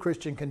older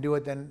Christian can do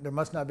it, then there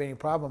must not be any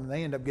problem, and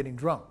they end up getting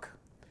drunk.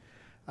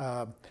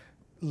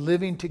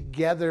 Living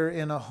together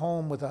in a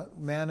home with a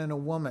man and a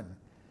woman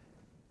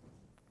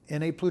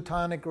in a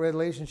platonic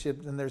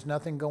relationship, and there's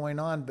nothing going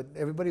on, but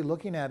everybody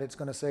looking at it's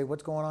going to say,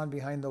 what's going on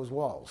behind those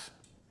walls?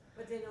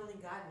 But then only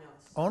God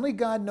knows. Only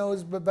God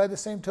knows, but by the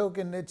same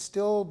token, it's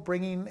still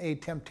bringing a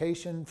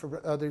temptation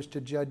for others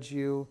to judge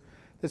you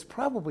that's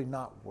probably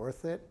not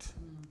worth it.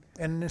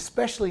 And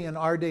especially in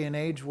our day and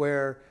age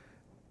where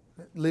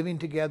living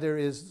together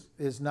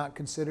is not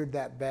considered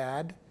that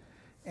bad.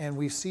 And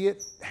we see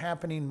it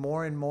happening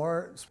more and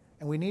more.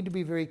 And we need to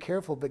be very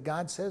careful. But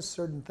God says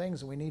certain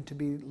things, and we need to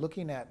be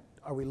looking at,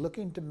 are we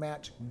looking to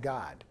match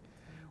God?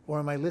 Or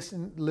am I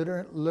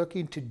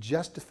looking to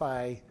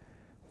justify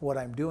what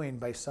I'm doing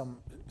by some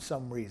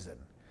reason?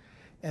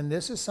 And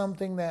this is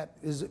something that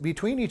is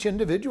between each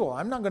individual.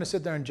 I'm not going to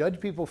sit there and judge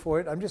people for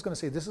it. I'm just going to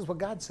say, this is what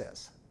God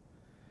says.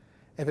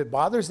 If it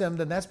bothers them,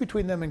 then that's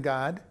between them and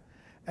God.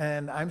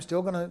 And I'm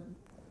still going to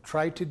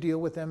try to deal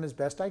with them as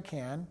best I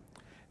can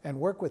and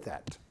work with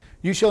that.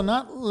 You shall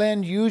not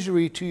lend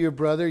usury to your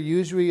brother,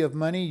 usury of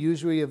money,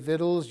 usury of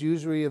victuals,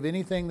 usury of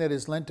anything that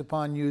is lent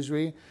upon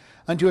usury.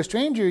 Unto a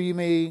stranger you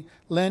may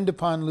lend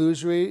upon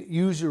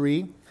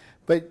usury,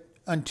 but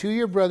unto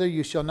your brother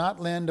you shall not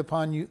lend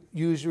upon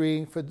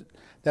usury, for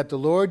that the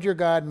Lord your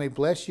God may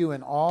bless you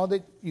in all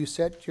that you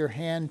set your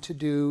hand to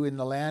do in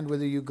the land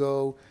whither you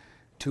go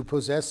to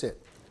possess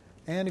it.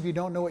 And if you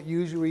don't know what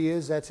usury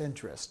is, that's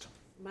interest.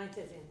 Mine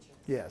says interest.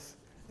 Yes,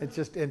 it's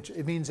just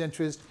it means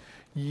interest.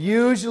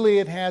 Usually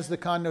it has the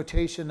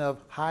connotation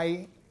of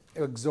high,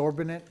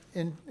 exorbitant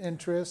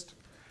interest,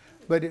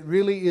 but it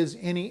really is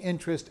any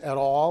interest at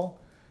all.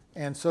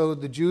 And so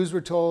the Jews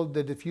were told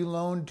that if you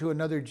loaned to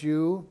another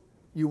Jew,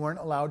 you weren't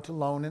allowed to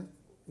loan it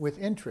with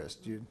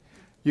interest. You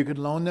could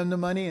loan them the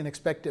money and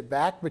expect it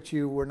back, but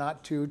you were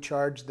not to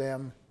charge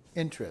them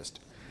interest.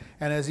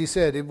 And as he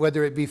said,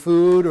 whether it be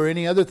food or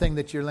any other thing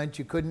that you lent,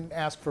 you couldn't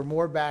ask for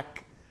more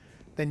back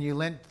than you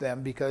lent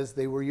them because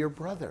they were your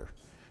brother.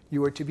 You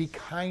were to be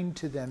kind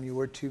to them. You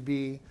were to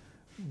be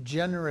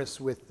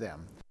generous with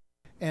them.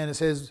 And it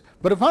says,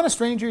 but upon a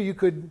stranger you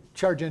could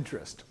charge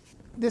interest.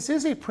 This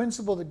is a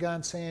principle that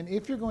God's saying,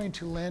 if you're going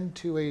to lend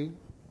to a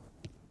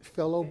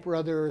fellow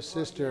brother or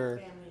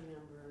sister,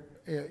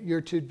 Family member.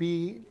 you're to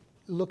be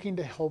looking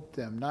to help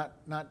them,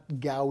 not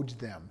gouge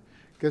them.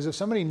 Because if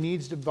somebody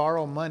needs to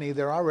borrow money,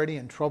 they're already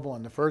in trouble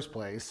in the first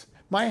place.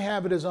 My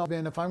habit has always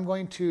been, if I'm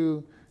going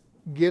to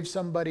give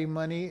somebody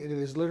money, it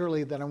is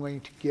literally that I'm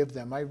going to give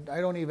them. I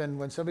don't even,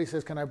 when somebody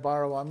says, can I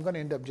borrow, I'm going to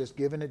end up just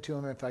giving it to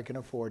them if I can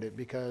afford it,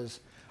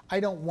 because I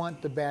don't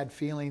want the bad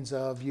feelings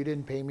of, you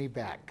didn't pay me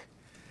back.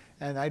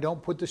 And I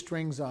don't put the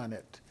strings on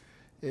it.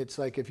 It's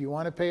like, if you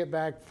want to pay it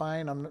back,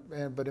 fine.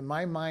 But in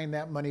my mind,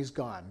 that money's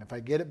gone. If I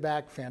get it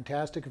back,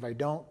 fantastic. If I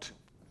don't,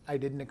 I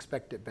didn't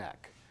expect it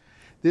back.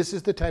 This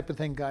is the type of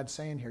thing God's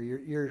saying here.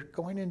 You're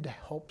going in to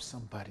help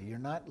somebody. You're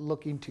not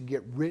looking to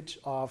get rich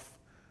off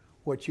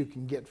what you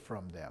can get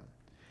from them.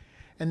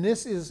 And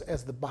this is,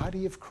 as the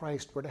body of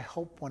Christ, we're to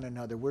help one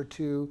another. We're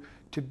to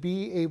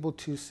be able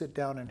to sit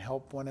down and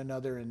help one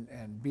another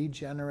and be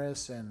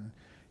generous and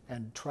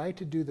try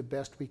to do the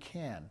best we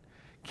can.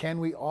 Can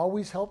we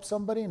always help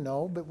somebody?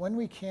 No, but when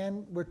we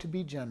can, we're to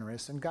be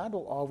generous, and God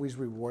will always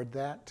reward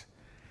that.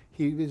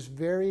 He is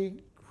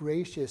very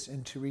gracious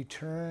in to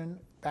return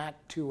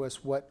back to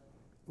us what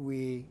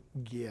we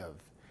give.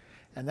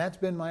 And that's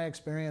been my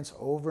experience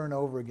over and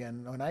over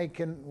again.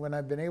 When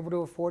I've been able to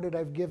afford it,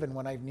 I've given.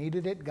 When I've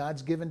needed it,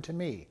 God's given to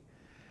me.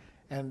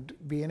 And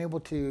being able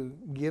to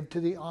give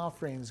to the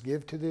offerings,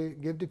 give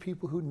to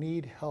people who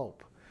need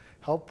help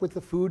with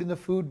the food in the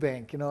food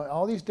bank,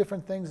 all these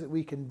different things that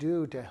we can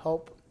do to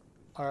help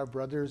our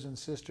brothers and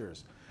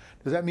sisters.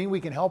 Does that mean we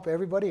can help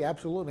everybody?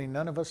 Absolutely.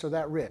 None of us are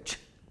that rich.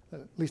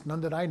 At least none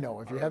that I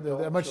know. If you have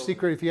that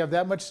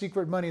much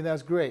secret money,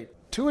 that's great.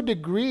 To a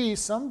degree,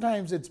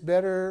 sometimes it's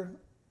better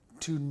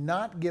to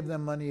not give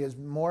them money as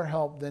more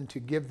help than to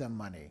give them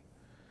money.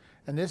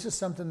 And this is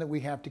something that we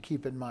have to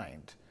keep in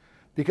mind.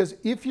 Because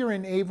if you're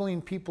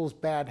enabling people's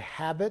bad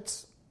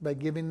habits by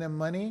giving them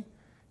money,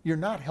 you're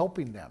not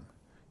helping them.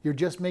 You're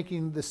just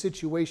making the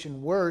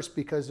situation worse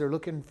because they're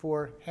looking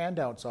for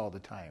handouts all the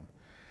time.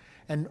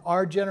 And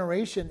our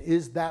generation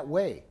is that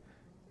way.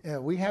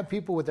 We have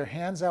people with their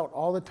hands out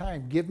all the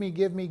time. Give me,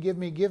 give me, give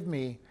me, give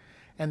me.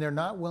 And they're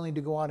not willing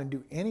to go out and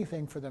do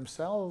anything for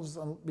themselves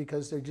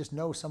because they just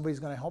know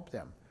somebody's going to help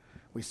them.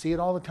 We see it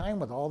all the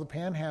time with all the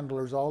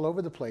panhandlers all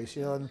over the place.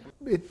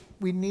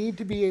 We need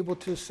to be able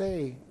to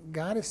say,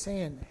 God is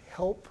saying,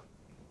 help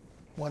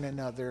one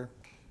another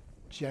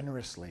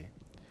generously.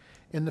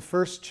 In the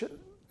first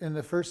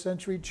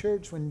century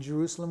church, when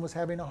Jerusalem was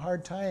having a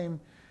hard time,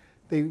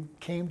 they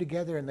came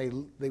together and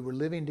they were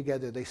living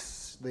together.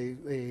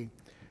 They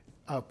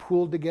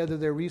pooled together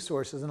their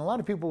resources. And a lot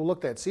of people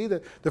looked at, see,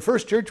 the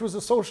first church was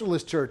a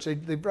socialist church.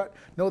 They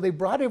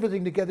brought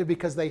everything together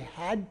because they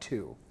had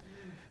to.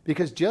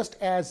 Because just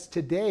as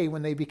today,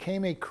 when they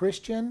became a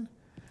Christian,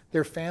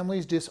 their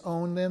families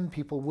disowned them.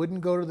 People wouldn't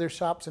go to their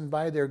shops and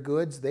buy their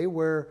goods. They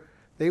were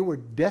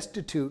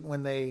destitute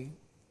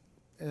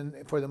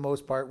for the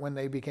most part, when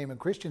they became a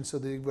Christian. So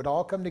they would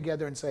all come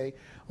together and say,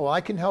 oh,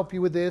 I can help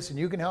you with this, and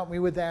you can help me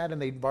with that.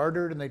 And they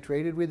bartered and they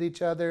traded with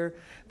each other.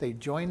 They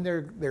joined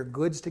their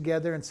goods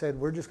together and said,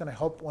 we're just going to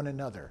help one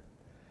another.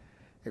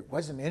 It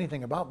wasn't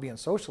anything about being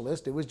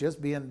socialist. It was just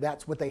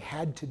that's what they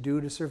had to do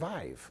to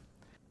survive.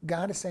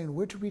 God is saying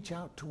we're to reach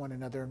out to one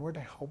another and we're to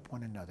help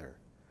one another.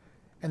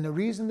 And the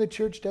reason the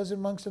church does it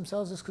amongst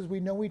themselves is because we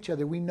know each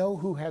other. We know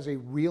who has a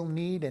real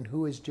need and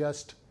who is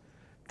just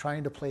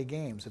trying to play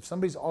games. If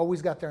somebody's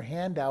always got their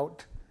hand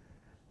out,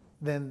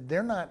 then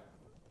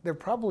they're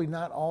probably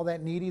not all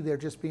that needy. They're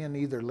just being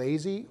either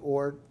lazy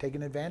or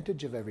taking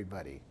advantage of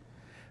everybody.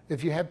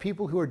 If you have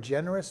people who are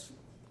generous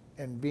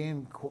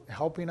and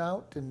helping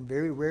out and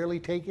very rarely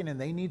taking, and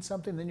they need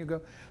something, then you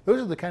go,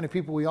 those are the kind of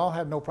people we all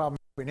have no problem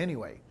helping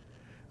anyway.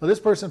 Well, this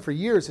person for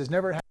years has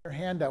never had their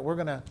hand out.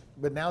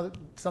 But now that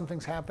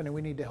something's happened and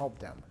we need to help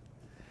them.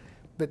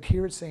 But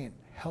here it's saying,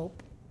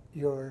 help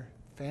your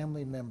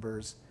family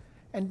members,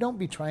 and don't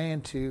be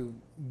trying to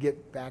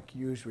get back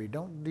usury.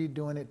 Don't be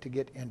doing it to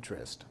get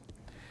interest.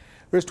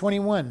 Verse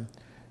 21,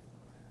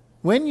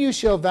 when you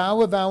shall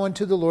vow a vow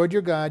unto the Lord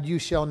your God, you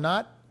shall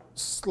not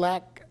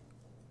slack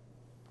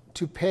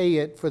to pay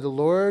it, for the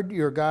Lord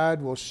your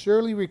God will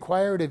surely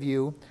require it of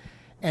you,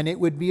 and it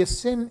would be a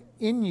sin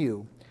in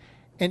you.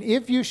 And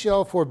if you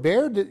shall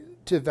forbear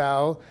to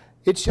vow,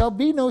 it shall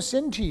be no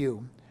sin to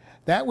you.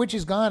 That which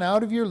is gone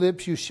out of your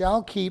lips you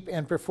shall keep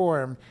and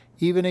perform,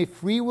 even a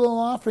freewill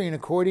offering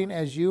according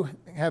as you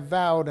have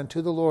vowed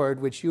unto the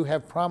Lord, which you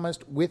have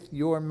promised with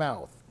your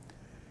mouth.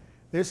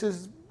 This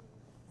is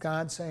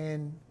God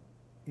saying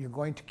you're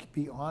going to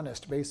be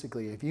honest,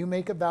 basically. If you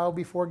make a vow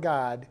before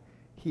God,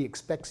 he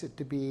expects it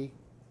to be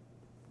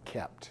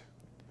kept.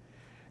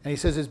 And he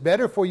says it's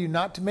better for you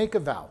not to make a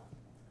vow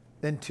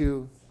than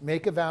to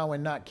make a vow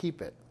and not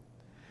keep it.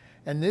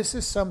 And this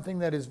is something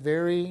that is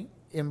very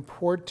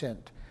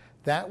important.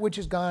 That which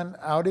is gone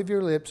out of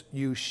your lips,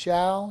 you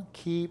shall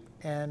keep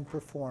and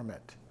perform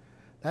it.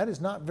 That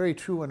is not very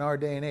true in our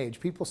day and age.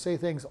 People say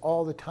things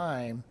all the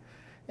time,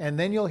 and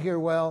then you'll hear,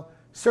 well,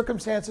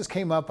 circumstances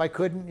came up, I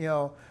couldn't,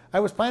 I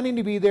was planning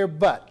to be there,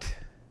 but.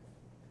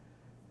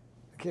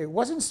 Okay, it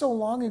wasn't so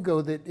long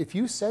ago that if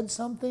you said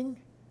something,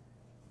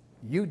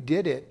 you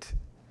did it,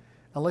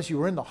 unless you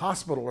were in the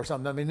hospital or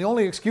something. I mean, the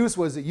only excuse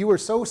was that you were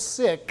so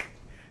sick,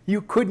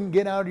 you couldn't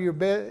get out of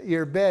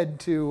your bed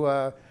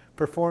to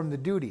perform the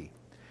duty.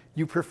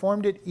 You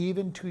performed it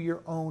even to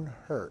your own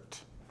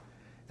hurt.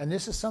 And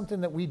this is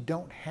something that we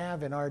don't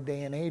have in our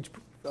day and age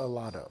a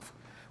lot of,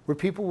 where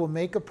people will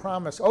make a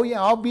promise. Oh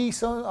yeah, I'll be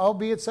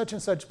at such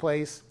and such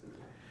place,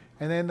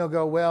 and then they'll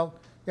go, well,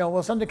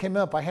 something came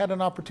up. I had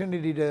an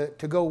opportunity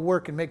to go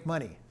work and make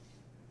money.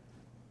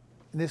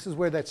 And this is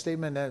where that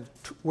statement is,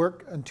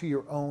 work unto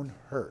your own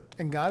hurt.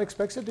 And God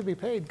expects it to be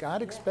paid.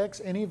 God expects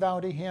any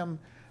vow to him.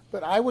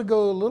 But I would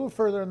go a little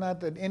further than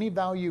that any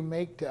vow you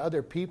make to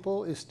other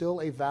people is still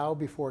a vow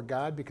before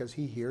God, because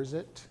he hears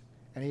it.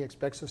 And he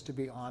expects us to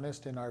be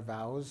honest in our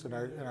vows and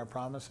our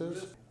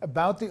promises.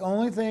 About the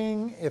only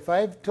thing, if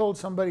I've told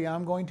somebody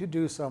I'm going to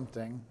do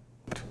something.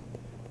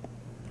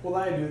 Well,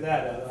 I do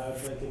that. I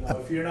was thinking,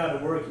 if you're not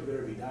at work, you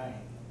better be dying.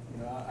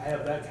 I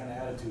have that kind of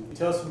attitude. You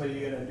tell somebody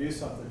you're going to do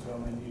something to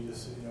them, and you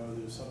just,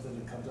 there's something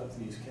that comes up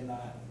to you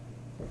cannot,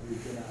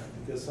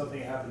 because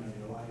something happened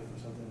in your life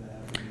or something that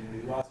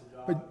happened. You lost a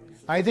job. But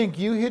I think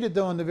you hit it,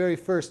 though, in the very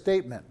first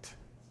statement.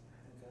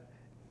 Okay.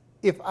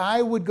 If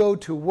I would go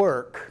to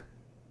work,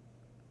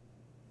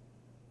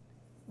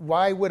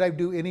 why would I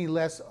do any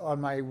less on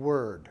my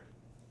word?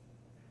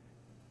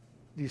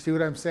 Do you see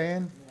what I'm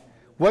saying? Yeah.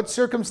 What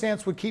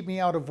circumstance would keep me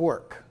out of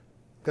work?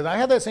 Because I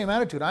have that same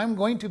attitude. I'm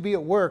going to be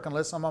at work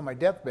unless I'm on my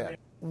deathbed.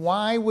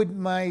 Why would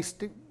my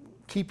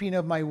keeping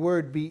of my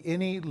word be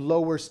any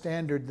lower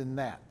standard than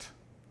that?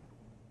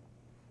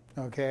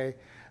 Okay?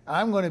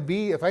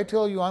 If I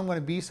tell you I'm going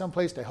to be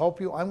someplace to help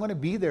you, I'm going to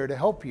be there to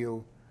help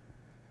you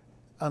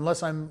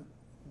unless I'm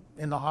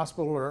in the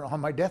hospital or on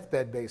my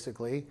deathbed,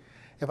 basically.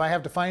 If I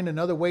have to find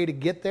another way to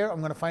get there,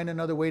 I'm going to find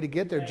another way to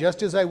get there,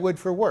 just as I would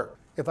for work.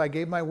 If I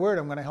gave my word,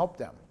 I'm going to help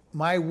them.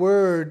 My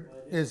word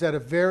is at a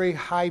very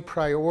high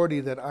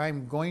priority, that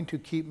I'm going to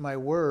keep my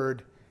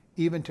word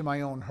even to my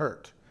own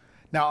hurt.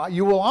 Now,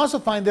 you will also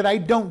find that I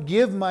don't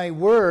give my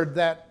word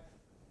that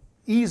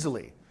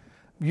easily.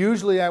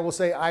 Usually I will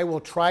say, I will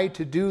try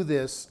to do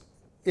this.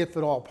 If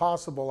at all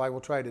possible, I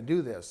will try to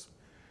do this.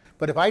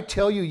 But if I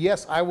tell you,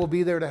 yes, I will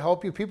be there to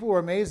help you, people were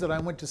amazed that I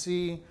went to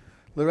see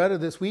Loretta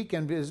this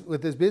weekend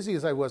with as busy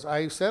as I was.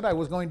 I said I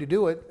was going to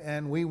do it,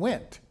 and we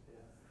went.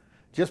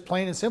 Just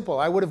plain and simple.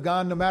 I would have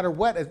gone no matter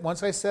what.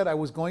 Once I said I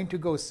was going to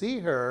go see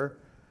her,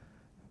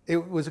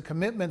 it was a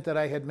commitment that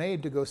I had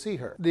made to go see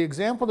her. The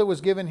example that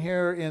was given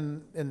here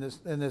in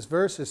this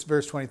verse is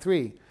verse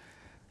 23.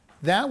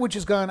 That which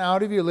has gone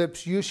out of your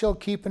lips you shall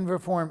keep and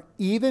perform,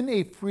 even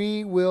a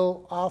free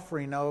will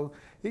offering. Now,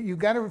 you've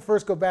got to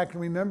first go back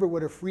and remember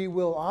what a free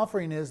will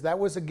offering is. That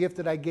was a gift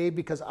that I gave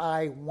because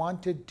I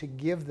wanted to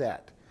give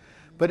that.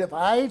 But if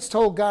I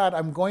told God,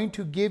 I'm going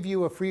to give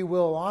you a free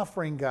will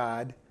offering,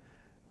 God,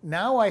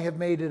 now I have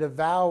made it a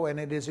vow, and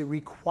it is a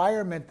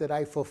requirement that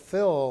I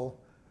fulfill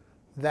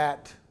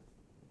that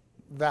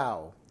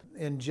vow.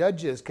 In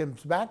Judges,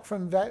 comes back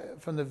from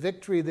the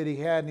victory that he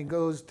had, and he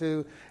goes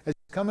to, as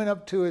he's coming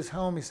up to his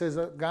home, he says,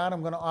 God, I'm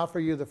going to offer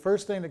you the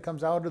first thing that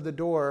comes out of the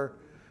door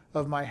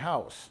of my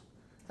house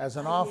as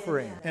an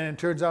offering. Yeah. And it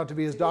turns out to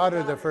be his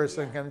daughter, the first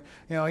thing.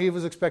 He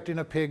was expecting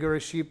a pig or a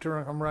sheep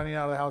to come running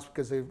out of the house,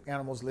 because the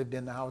animals lived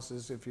in the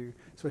houses,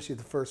 especially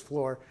the first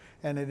floor.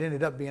 And it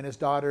ended up being his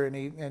daughter,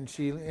 and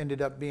she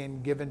ended up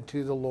being given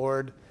to the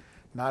Lord,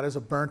 not as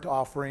a burnt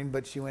offering,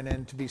 but she went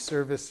in to be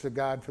service to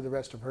God for the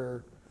rest of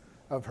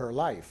her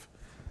life.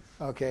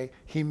 Okay,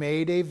 he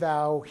made a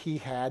vow. He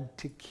had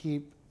to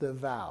keep the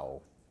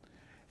vow.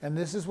 And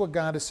this is what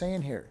God is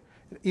saying here.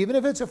 Even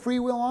if it's a free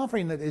will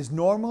offering that is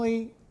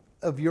normally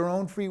of your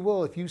own free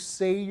will, if you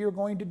say you're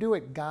going to do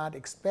it, God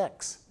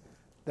expects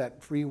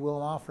that free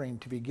will offering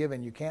to be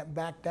given. You can't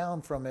back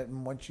down from it.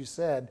 And once you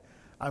said,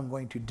 I'm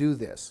going to do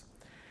this.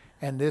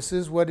 And this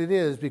is what it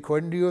is.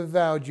 According to you have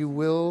vowed, you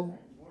will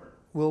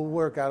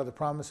work out of the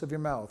promise of your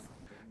mouth.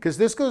 Because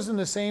this goes in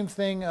the same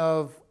thing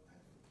of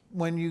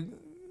when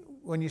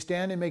you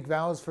stand and make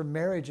vows for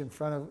marriage in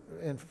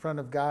front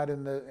of God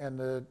and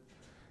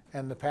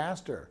the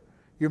pastor.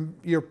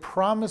 You're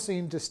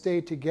promising to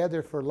stay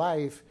together for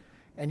life,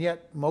 and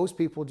yet most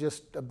people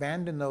just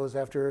abandon those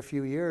after a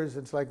few years.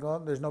 It's like, well,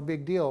 there's no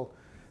big deal.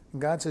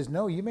 And God says,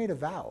 no, you made a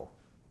vow.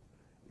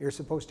 You're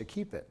supposed to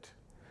keep it.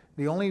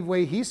 The only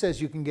way he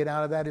says you can get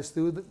out of that is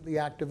through the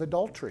act of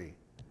adultery.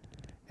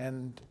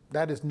 And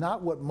that is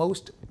not what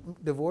most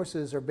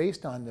divorces are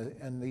based on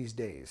in these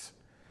days.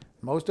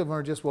 Most of them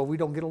are just, well, we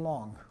don't get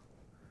along.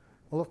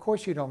 Well, of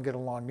course you don't get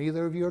along.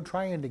 Neither of you are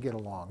trying to get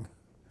along.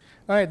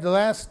 All right, the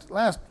last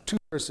two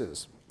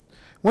verses.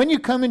 When you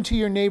come into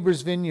your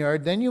neighbor's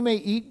vineyard, then you may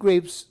eat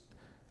grapes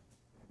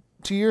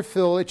to your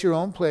fill at your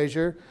own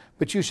pleasure,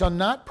 but you shall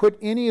not put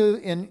any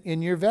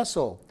in your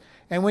vessel.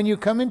 And when you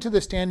come into the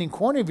standing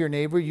corn of your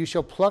neighbor, you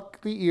shall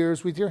pluck the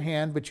ears with your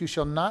hand, but you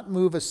shall not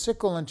move a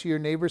sickle into your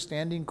neighbor's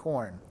standing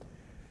corn.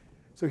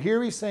 So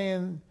here he's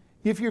saying,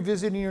 if you're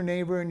visiting your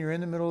neighbor and you're in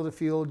the middle of the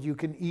field, you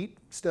can eat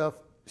stuff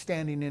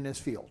standing in his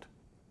field.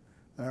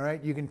 All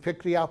right? You can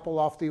pick the apple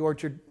off the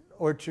orchard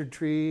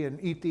tree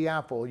and eat the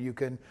apple. You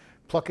can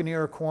pluck an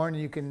ear of corn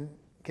and you can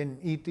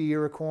eat the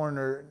ear of corn,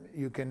 or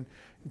you can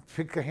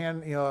pick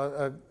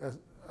a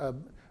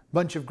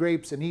bunch of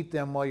grapes and eat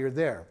them while you're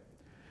there.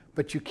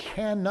 But you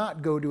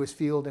cannot go to his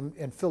field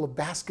and fill a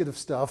basket of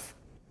stuff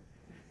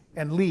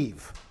and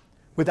leave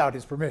without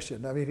his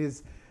permission. I mean,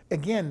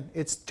 again,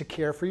 it's to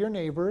care for your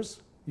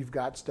neighbors. You've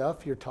got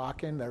stuff, you're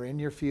talking, they're in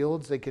your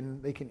fields, they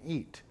can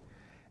eat.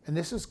 And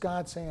this is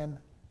God saying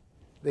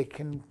they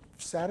can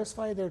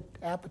satisfy their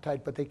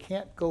appetite, but they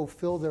can't go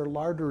fill their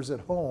larders at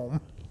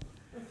home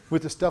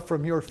with the stuff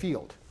from your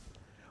field.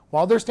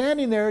 While they're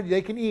standing there,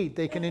 they can eat,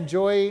 they can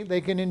enjoy.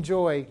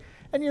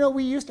 And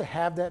we used to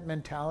have that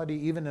mentality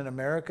even in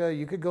America.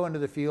 You could go into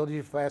the field,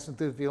 you fasten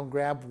through the field and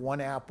grab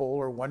one apple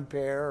or one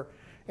pear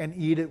and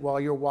eat it while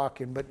you're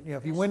walking. But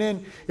if you went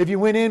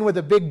in with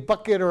a big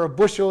bucket or a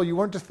bushel, you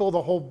weren't to fill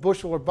the whole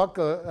bushel or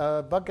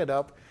bucket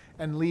up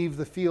and leave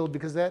the field,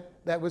 because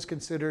that was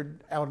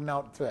considered out and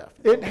out theft.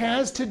 It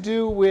has to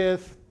do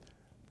with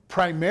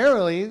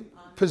primarily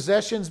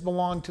possessions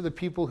belong to the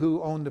people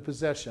who own the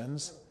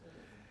possessions.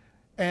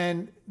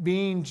 And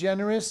being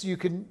generous,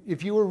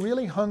 if you were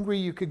really hungry,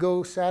 you could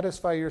go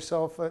satisfy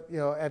yourself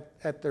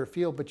at their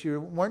field, but you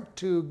weren't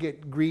to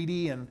get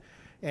greedy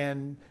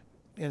and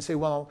say,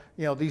 well,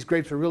 these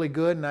grapes are really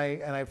good and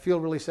I feel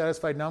really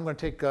satisfied. Now I'm going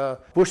to take a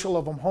bushel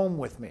of them home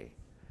with me.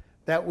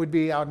 That would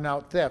be out and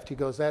out theft. He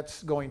goes,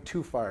 that's going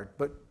too far.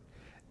 But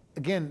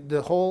again,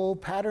 the whole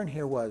pattern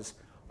here was,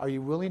 are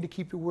you willing to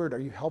keep your word? Are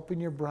you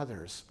helping your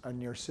brothers and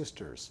your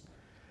sisters?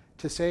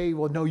 To say,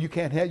 well, no, you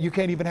can't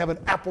even have an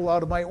apple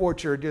out of my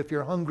orchard if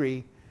you're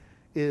hungry,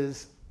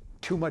 is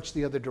too much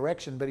the other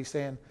direction. But he's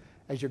saying,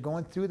 as you're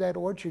going through that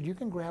orchard, you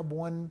can grab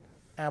one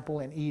apple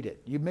and eat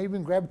it. You may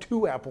even grab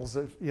two apples,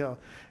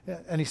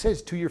 and he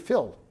says, to your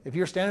fill. If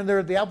you're standing there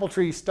at the apple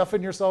tree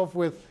stuffing yourself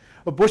with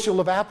a bushel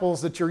of apples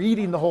that you're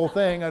eating the whole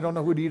thing, I don't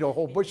know who'd eat a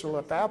whole bushel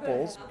of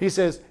apples. He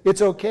says,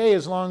 it's okay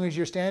as long as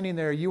you're standing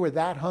there. You are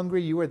that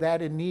hungry, you are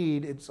that in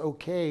need. It's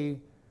okay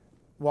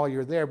while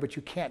you're there, but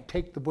you can't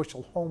take the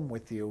bushel home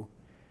with you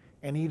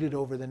and eat it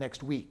over the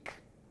next week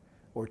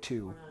or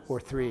two or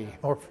three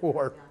or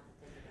four.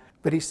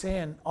 But he's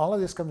saying all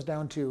of this comes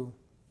down to,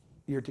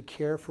 you're to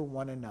care for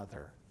one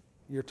another.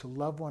 You're to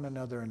love one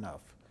another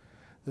enough.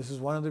 This is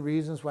one of the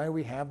reasons why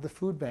we have the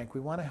food bank.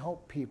 We want to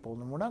help people.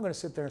 And we're not going to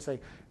sit there and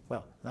say,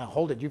 well, now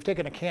hold it. You've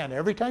taken a can.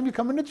 Every time you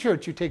come into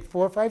church, you take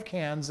 4 or 5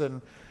 cans.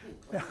 And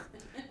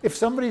if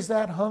somebody's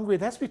that hungry,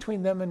 that's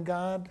between them and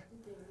God.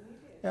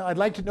 I'd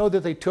like to know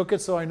that they took it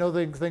so I know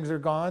that things are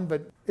gone,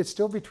 but it's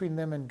still between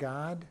them and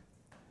God.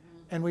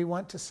 And we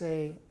want to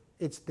say,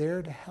 it's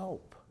there to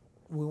help.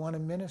 We want to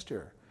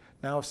minister.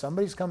 Now, if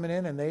somebody's coming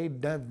in and they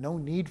have no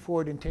need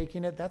for it and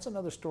taking it, that's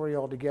another story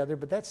altogether,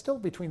 but that's still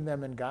between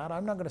them and God.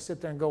 I'm not going to sit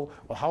there and go,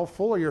 well, how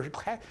full are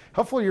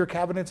your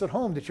cabinets at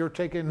home that you're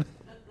taking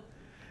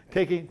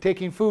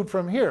food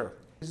from here?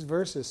 This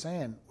verse is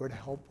saying we're to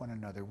help one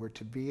another. We're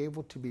to be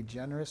able to be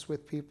generous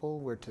with people.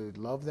 We're to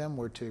love them.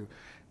 We're to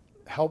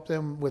help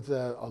them with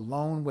a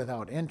loan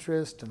without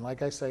interest. And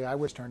like I say, I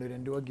would turn it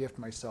into a gift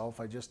myself.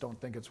 I just don't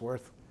think it's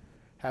worth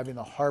having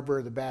to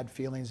harbor the bad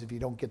feelings if you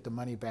don't get the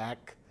money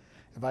back.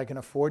 If I can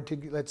afford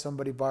to let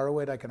somebody borrow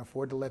it, I can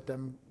afford to let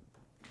them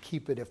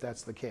keep it if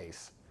that's the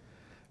case.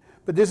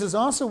 But this is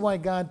also why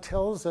God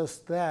tells us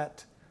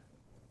that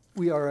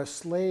we are a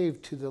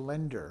slave to the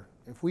lender.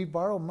 If we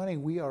borrow money,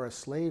 we are a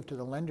slave to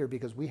the lender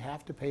because we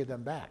have to pay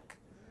them back.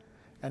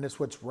 And it's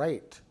what's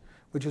right,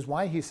 which is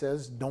why he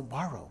says, don't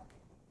borrow.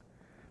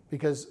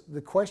 Because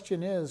the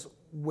question is,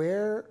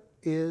 where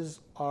is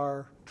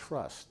our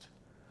trust?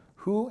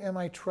 Who am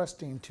I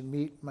trusting to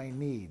meet my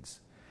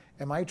needs?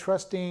 Am I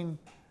trusting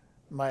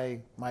my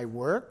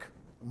work?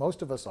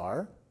 Most of us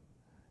are.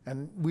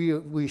 And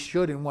we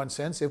should, in one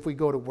sense. If we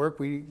go to work,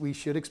 we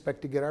should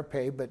expect to get our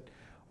pay, but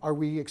are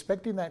we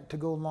expecting that to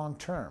go long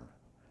term?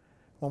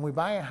 When we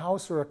buy a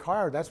house or a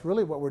car, that's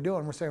really what we're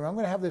doing. We're saying, I'm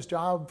going to have this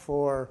job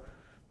for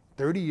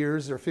 30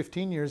 years or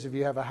 15 years if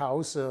you have a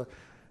house,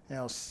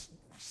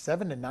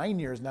 7 to 9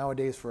 years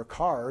nowadays for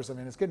cars. I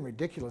mean, it's getting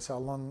ridiculous how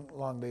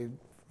long they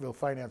will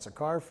finance a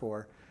car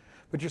for.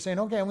 But you're saying,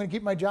 okay, I'm going to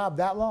keep my job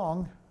that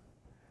long.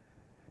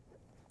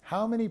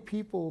 How many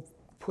people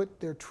put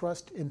their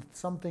trust in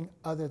something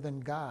other than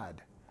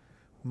God?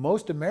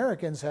 Most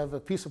Americans have a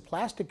piece of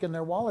plastic in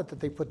their wallet that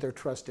they put their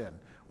trust in.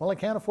 Well, I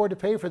can't afford to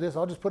pay for this.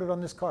 I'll just put it on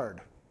this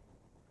card.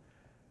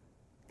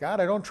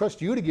 God, I don't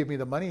trust you to give me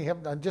the money.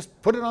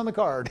 Just put it on the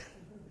card.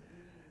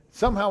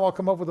 Somehow I'll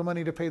come up with the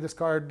money to pay this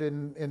card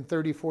in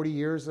 30, 40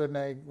 years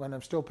when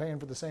I'm still paying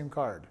for the same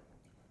card.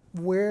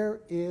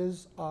 Where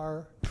is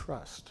our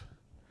trust?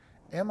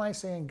 Am I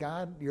saying,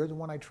 God, you're the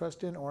one I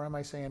trust in? Or am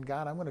I saying,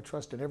 God, I'm going to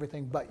trust in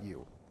everything but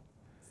you?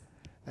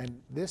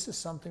 And this is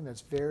something that's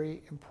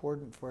very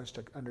important for us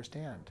to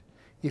understand.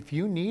 If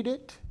you need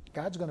it,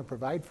 God's going to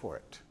provide for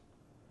it.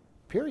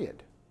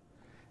 Period.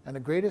 And the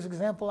greatest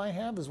example I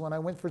have is when I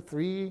went for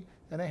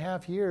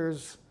 3.5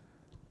 years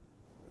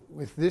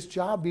with this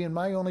job being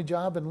my only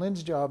job and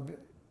Lynn's job,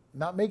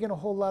 not making a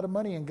whole lot of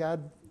money,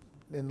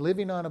 and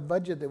living on a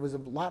budget that was a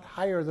lot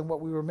higher than what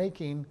we were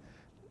making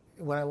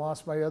when I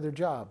lost my other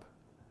job.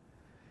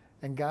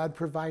 And God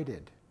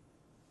provided.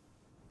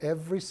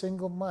 Every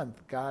single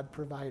month, God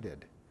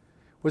provided.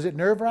 Was it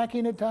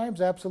nerve-wracking at times?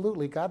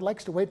 Absolutely. God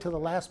likes to wait till the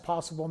last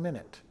possible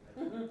minute.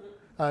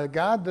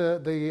 God,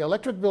 the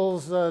electric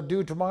bill's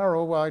due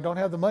tomorrow. Well, I don't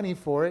have the money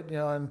for it,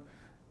 and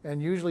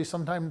usually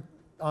sometime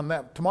on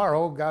that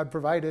tomorrow, God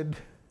provided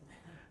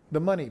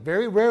the money.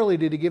 Very rarely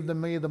did He give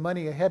me the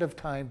money ahead of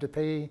time to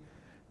pay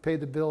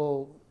the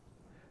bill.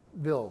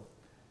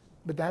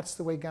 But that's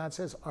the way God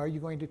says, are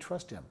you going to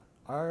trust Him?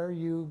 Are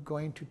you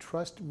going to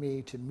trust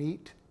me to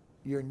meet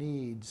your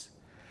needs?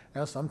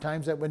 Now,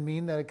 sometimes that would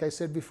mean that, like I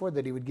said before,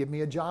 that He would give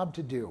me a job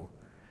to do.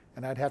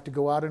 And I'd have to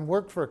go out and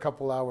work for a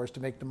couple hours to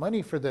make the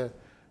money for the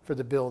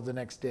bill the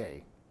next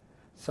day.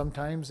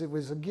 Sometimes it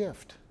was a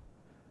gift.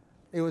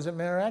 It was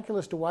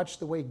miraculous to watch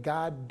the way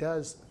God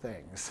does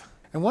things.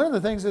 And one of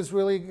the things that's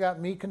really got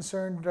me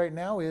concerned right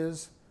now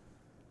is,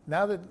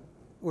 now that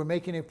we're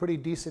making a pretty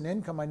decent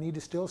income, I need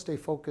to still stay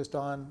focused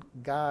on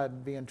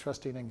God, being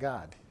trusting in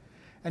God.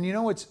 And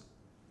it's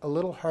a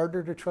little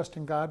harder to trust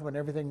in God when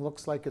everything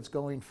looks like it's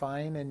going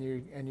fine, and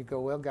you go,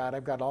 well, God,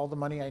 I've got all the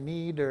money I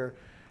need, or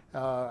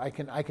I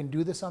can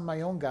do this on my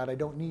own, God. I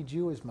don't need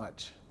you as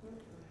much.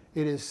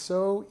 It is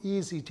so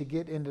easy to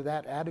get into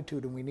that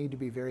attitude, and we need to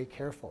be very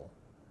careful.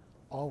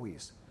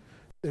 Always.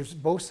 There's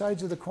both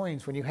sides of the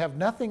coins. When you have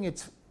nothing,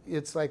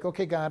 it's like,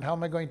 okay, God, how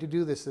am I going to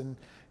do this?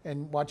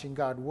 And watching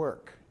God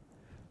work.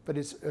 But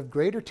it's a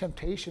greater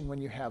temptation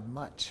when you have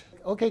much.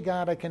 Okay,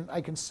 God, I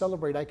can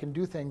celebrate, I can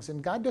do things.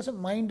 And God doesn't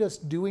mind us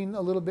doing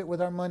a little bit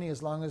with our money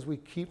as long as we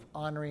keep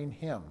honoring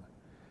Him.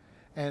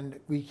 And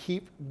we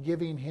keep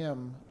giving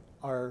Him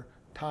our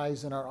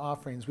tithes and our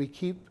offerings. We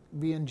keep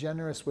being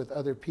generous with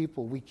other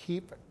people. We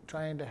keep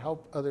trying to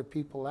help other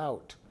people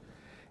out.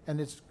 And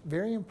it's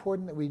very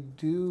important that we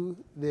do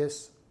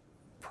this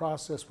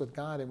process with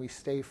God and we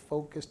stay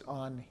focused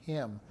on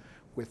Him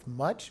with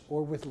much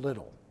or with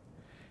little.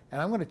 And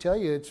I'm going to tell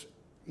you, it's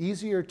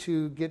easier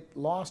to get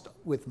lost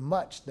with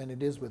much than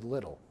it is with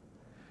little.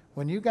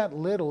 When you got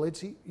little,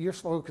 you're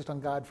focused on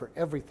God for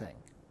everything.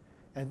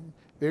 And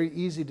very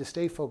easy to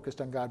stay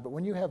focused on God. But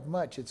when you have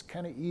much, it's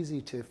kind of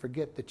easy to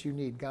forget that you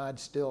need God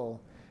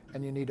still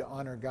and you need to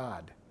honor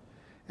God.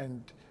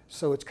 And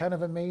so it's kind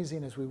of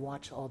amazing as we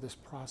watch all this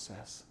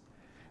process.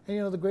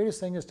 And the greatest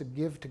thing is to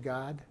give to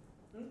God.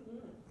 Mm-hmm.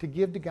 To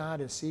give to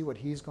God and see what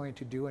He's going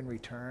to do in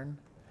return.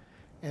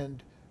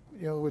 And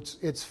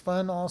it's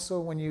fun also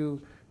when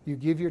you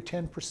give your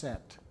 10%.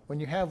 When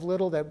you have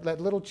little,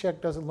 that little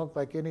check doesn't look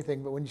like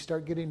anything, but when you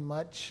start getting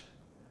much,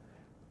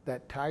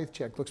 that tithe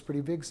check looks pretty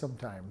big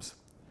sometimes,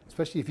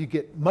 especially if you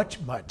get much.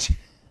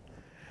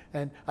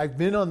 And I've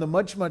been on the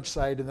much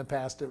side in the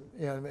past,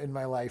 in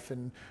my life,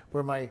 and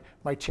where my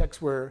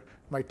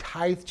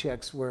tithe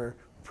checks were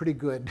pretty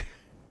good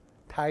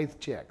tithe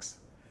checks.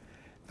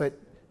 But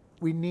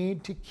we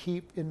need to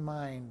keep in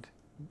mind,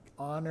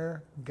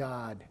 honor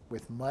God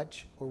with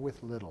much or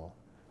with little,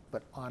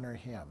 but honor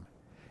Him.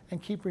 And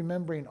keep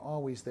remembering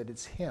always that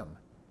it's Him.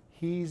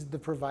 He's the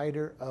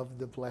provider of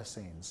the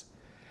blessings.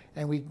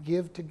 And we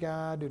give to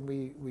God, and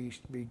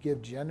we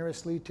give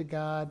generously to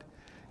God.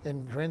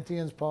 In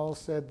Corinthians, Paul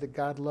said that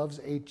God loves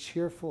a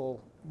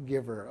cheerful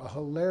giver, a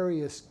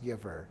hilarious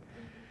giver.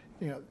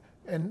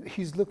 And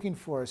He's looking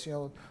for us.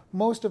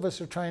 Most of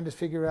us are trying to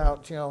figure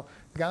out,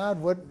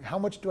 God, how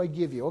much do I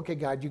give you? Okay,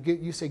 God,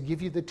 you say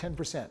give you the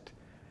 10%.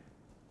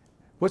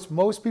 What's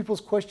most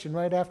people's question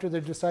right after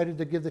they've decided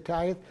to give the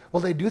tithe? Well,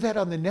 they do that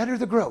on the net or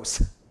the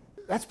gross.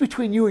 That's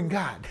between you and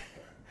God.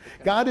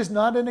 God is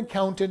not an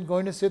accountant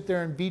going to sit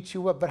there and beat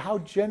you up, but how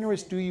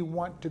generous do you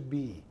want to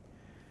be?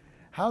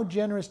 How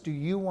generous do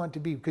you want to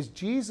be? Because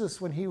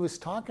Jesus, when he was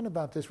talking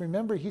about this,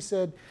 remember, he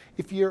said,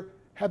 if you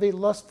have a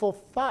lustful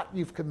thought,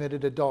 you've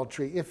committed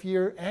adultery. If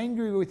you're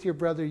angry with your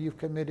brother, you've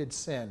committed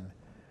sin,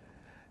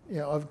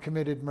 have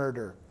committed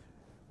murder.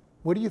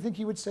 What do you think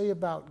he would say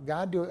about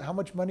God? How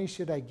much money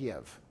should I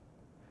give?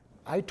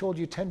 I told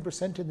you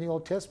 10% in the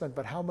Old Testament,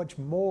 but how much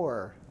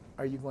more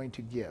are you going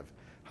to give?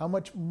 How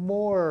much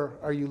more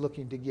are you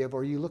looking to give?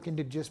 Or are you looking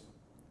to just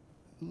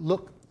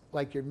look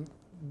like you're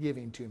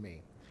giving to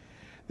me?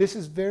 This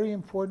is very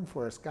important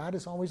for us. God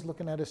is always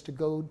looking at us to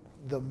go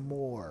the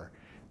more,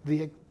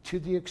 to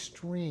the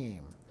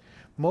extreme.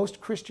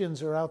 Most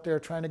Christians are out there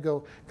trying to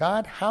go,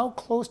 God, how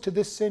close to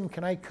this sin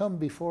can I come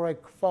before I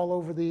fall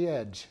over the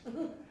edge?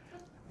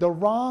 The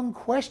wrong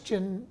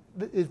question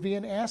is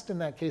being asked in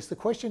that case. The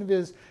question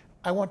is,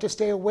 I want to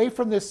stay away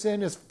from this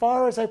sin as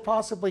far as I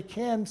possibly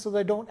can so that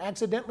I don't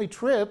accidentally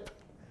trip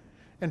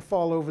and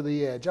fall over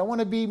the edge. I want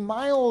to be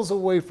miles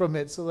away from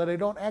it so that I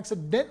don't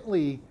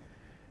accidentally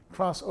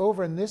cross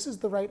over. And this is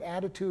the right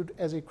attitude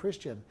as a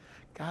Christian.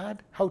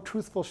 God, how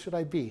truthful should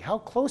I be? How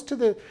close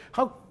to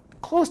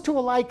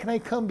a lie can I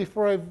come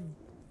before I've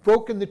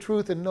broken the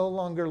truth and no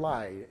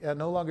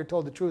longer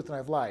told the truth and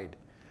I've lied?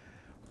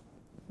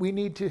 We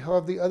need to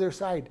have the other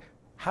side.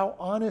 How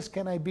honest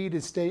can I be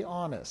to stay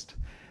honest?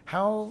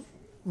 How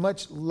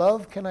much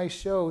love can I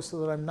show so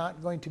that I'm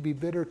not going to be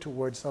bitter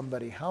towards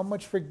somebody? How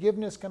much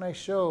forgiveness can I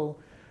show?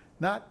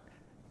 Not,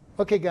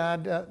 okay,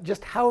 God,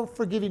 just how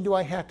forgiving do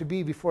I have to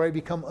be before I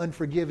become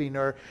unforgiving?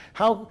 Or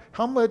how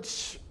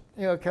much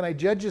can I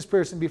judge this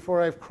person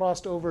before I've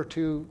crossed over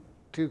to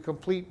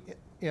complete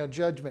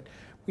judgment?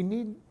 We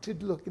need to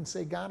look and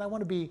say, God,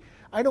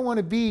 I don't want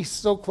to be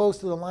so close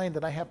to the line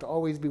that I have to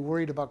always be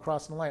worried about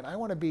crossing the line. I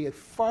want to be as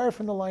far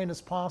from the line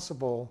as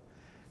possible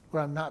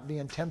where I'm not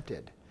being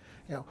tempted.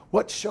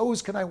 What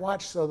shows can I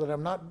watch so that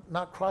I'm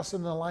not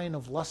crossing the line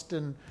of lust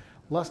and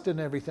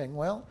everything?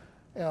 Well,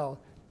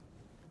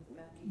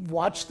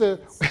 watch the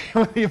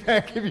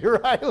back of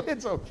your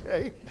eyelids.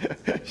 Okay,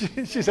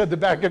 she said the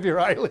back of your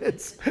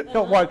eyelids.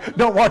 Don't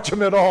watch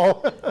them at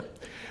all.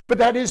 But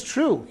that is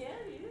true.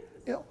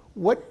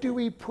 What do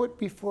we put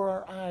before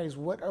our eyes?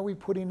 What are we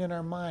putting in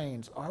our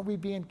minds? Are we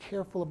being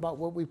careful about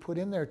what we put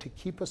in there to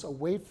keep us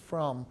away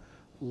from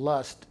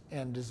lust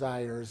and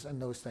desires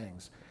and those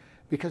things?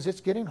 Because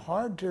it's getting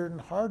harder and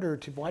harder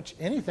to watch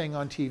anything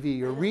on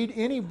TV or read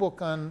any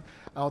book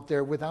out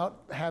there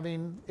without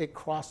having it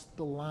cross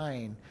the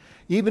line.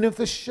 Even if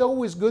the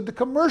show is good, the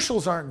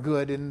commercials aren't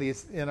good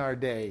in our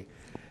day.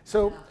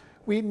 So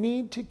we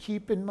need to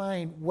keep in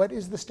mind, what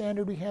is the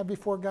standard we have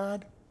before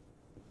God?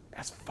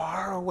 As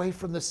far away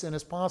from the sin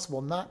as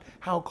possible, not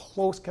how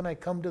close can I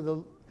come to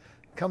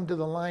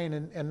the line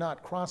and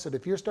not cross it.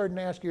 If you're starting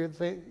to ask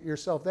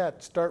yourself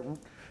that,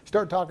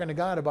 start talking to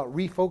God about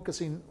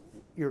refocusing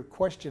your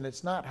question.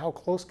 It's not how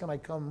close can I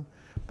come,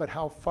 but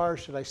how far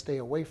should I stay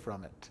away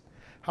from it?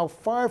 How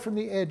far from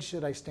the edge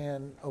should I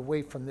stand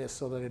away from this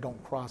so that I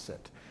don't cross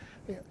it?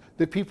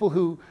 The people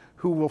who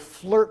will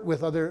flirt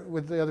with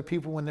the other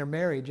people when they're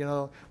married,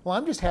 well,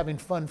 I'm just having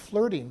fun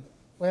flirting.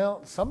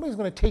 Well, somebody's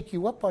going to take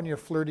you up on your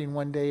flirting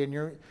one day, and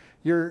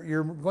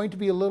you're going to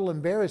be a little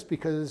embarrassed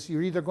because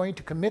you're either going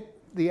to commit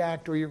the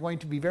act or you're going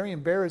to be very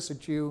embarrassed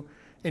that you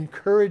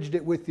encouraged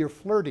it with your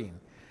flirting.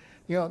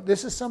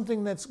 This is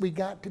something that we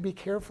got to be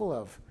careful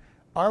of.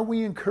 Are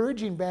we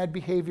encouraging bad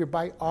behavior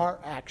by our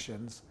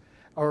actions,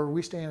 or are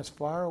we staying as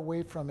far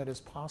away from it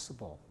as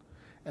possible?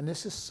 And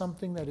this is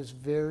something that is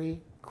very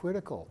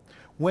critical.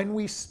 When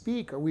we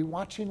speak, are we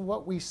watching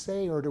what we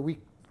say, or do we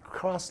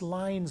cross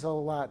lines a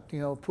lot,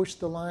 push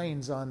the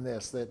lines on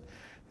this, that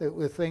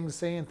with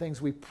saying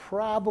things we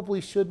probably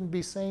shouldn't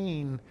be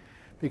saying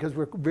because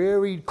we're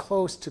very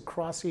close to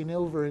crossing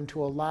over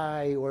into a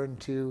lie or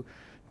into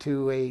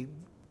a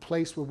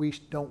place where we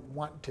don't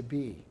want to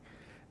be.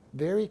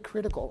 Very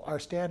critical. Our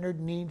standard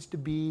needs to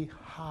be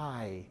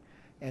high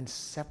and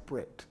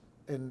separate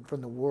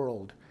from the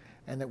world,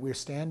 and that we're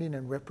standing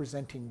and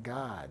representing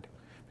God.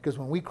 Because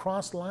when we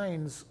cross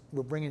lines,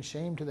 we're bringing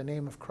shame to the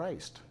name of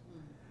Christ.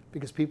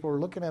 Because people are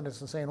looking at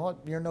us and saying, well,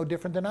 you're no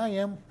different than I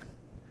am.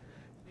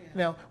 Yeah.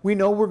 Now, we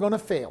know we're going to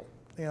fail.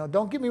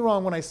 Don't get me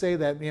wrong when I say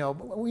that.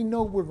 We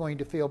know we're going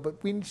to fail,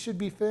 but we should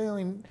be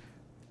failing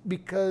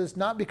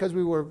not because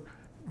we were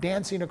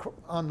dancing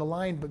on the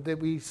line, but that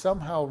we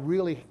somehow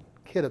really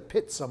hit a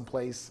pit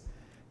someplace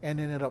and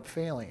ended up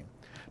failing.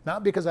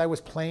 Not because I was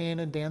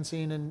playing and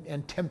dancing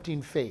and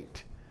tempting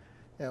fate.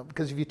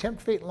 Because if you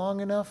tempt fate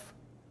long enough,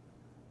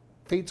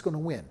 fate's going to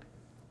win.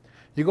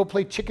 You go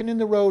play chicken in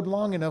the road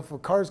long enough, a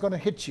car's going to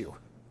hit you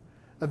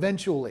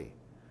eventually.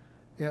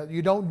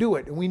 You don't do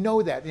it, and we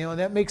know that.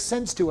 That makes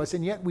sense to us,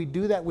 and yet we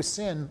do that with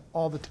sin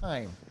all the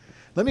time.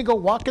 Let me go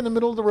walk in the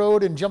middle of the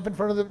road and jump in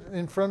front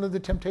of the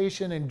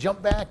temptation and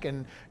jump back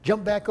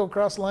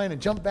across the line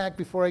and jump back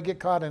before I get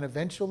caught, and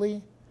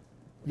eventually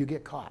you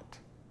get caught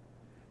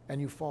and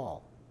you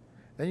fall.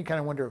 Then you kind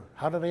of wonder,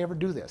 how did I ever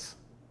do this?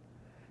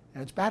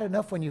 And it's bad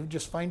enough when you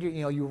just find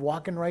you're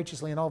walking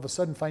righteously and all of a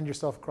sudden find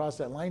yourself across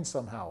that line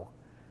somehow.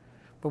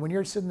 But when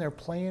you're sitting there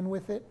playing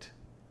with it,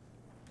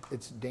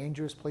 It's a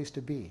dangerous place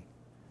to be.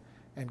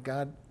 And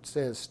God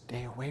says,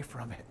 stay away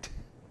from it.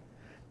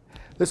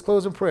 Let's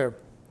close in prayer.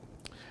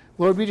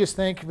 Lord, we just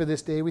thank you for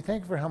this day. We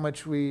thank you for how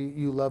much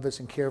you love us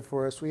and care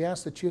for us. We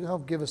ask that you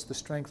help give us the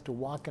strength to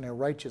walk in a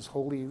righteous,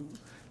 holy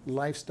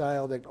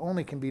lifestyle that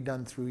only can be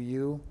done through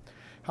you.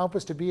 Help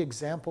us to be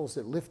examples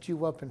that lift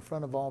you up in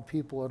front of all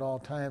people at all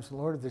times. And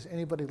Lord, if there's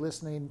anybody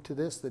listening to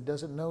this that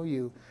doesn't know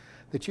you,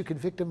 that you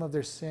convict them of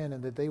their sin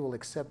and that they will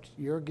accept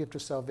your gift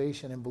of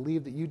salvation and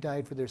believe that you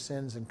died for their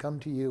sins and come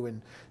to you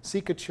and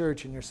seek a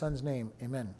church in your Son's name. Amen.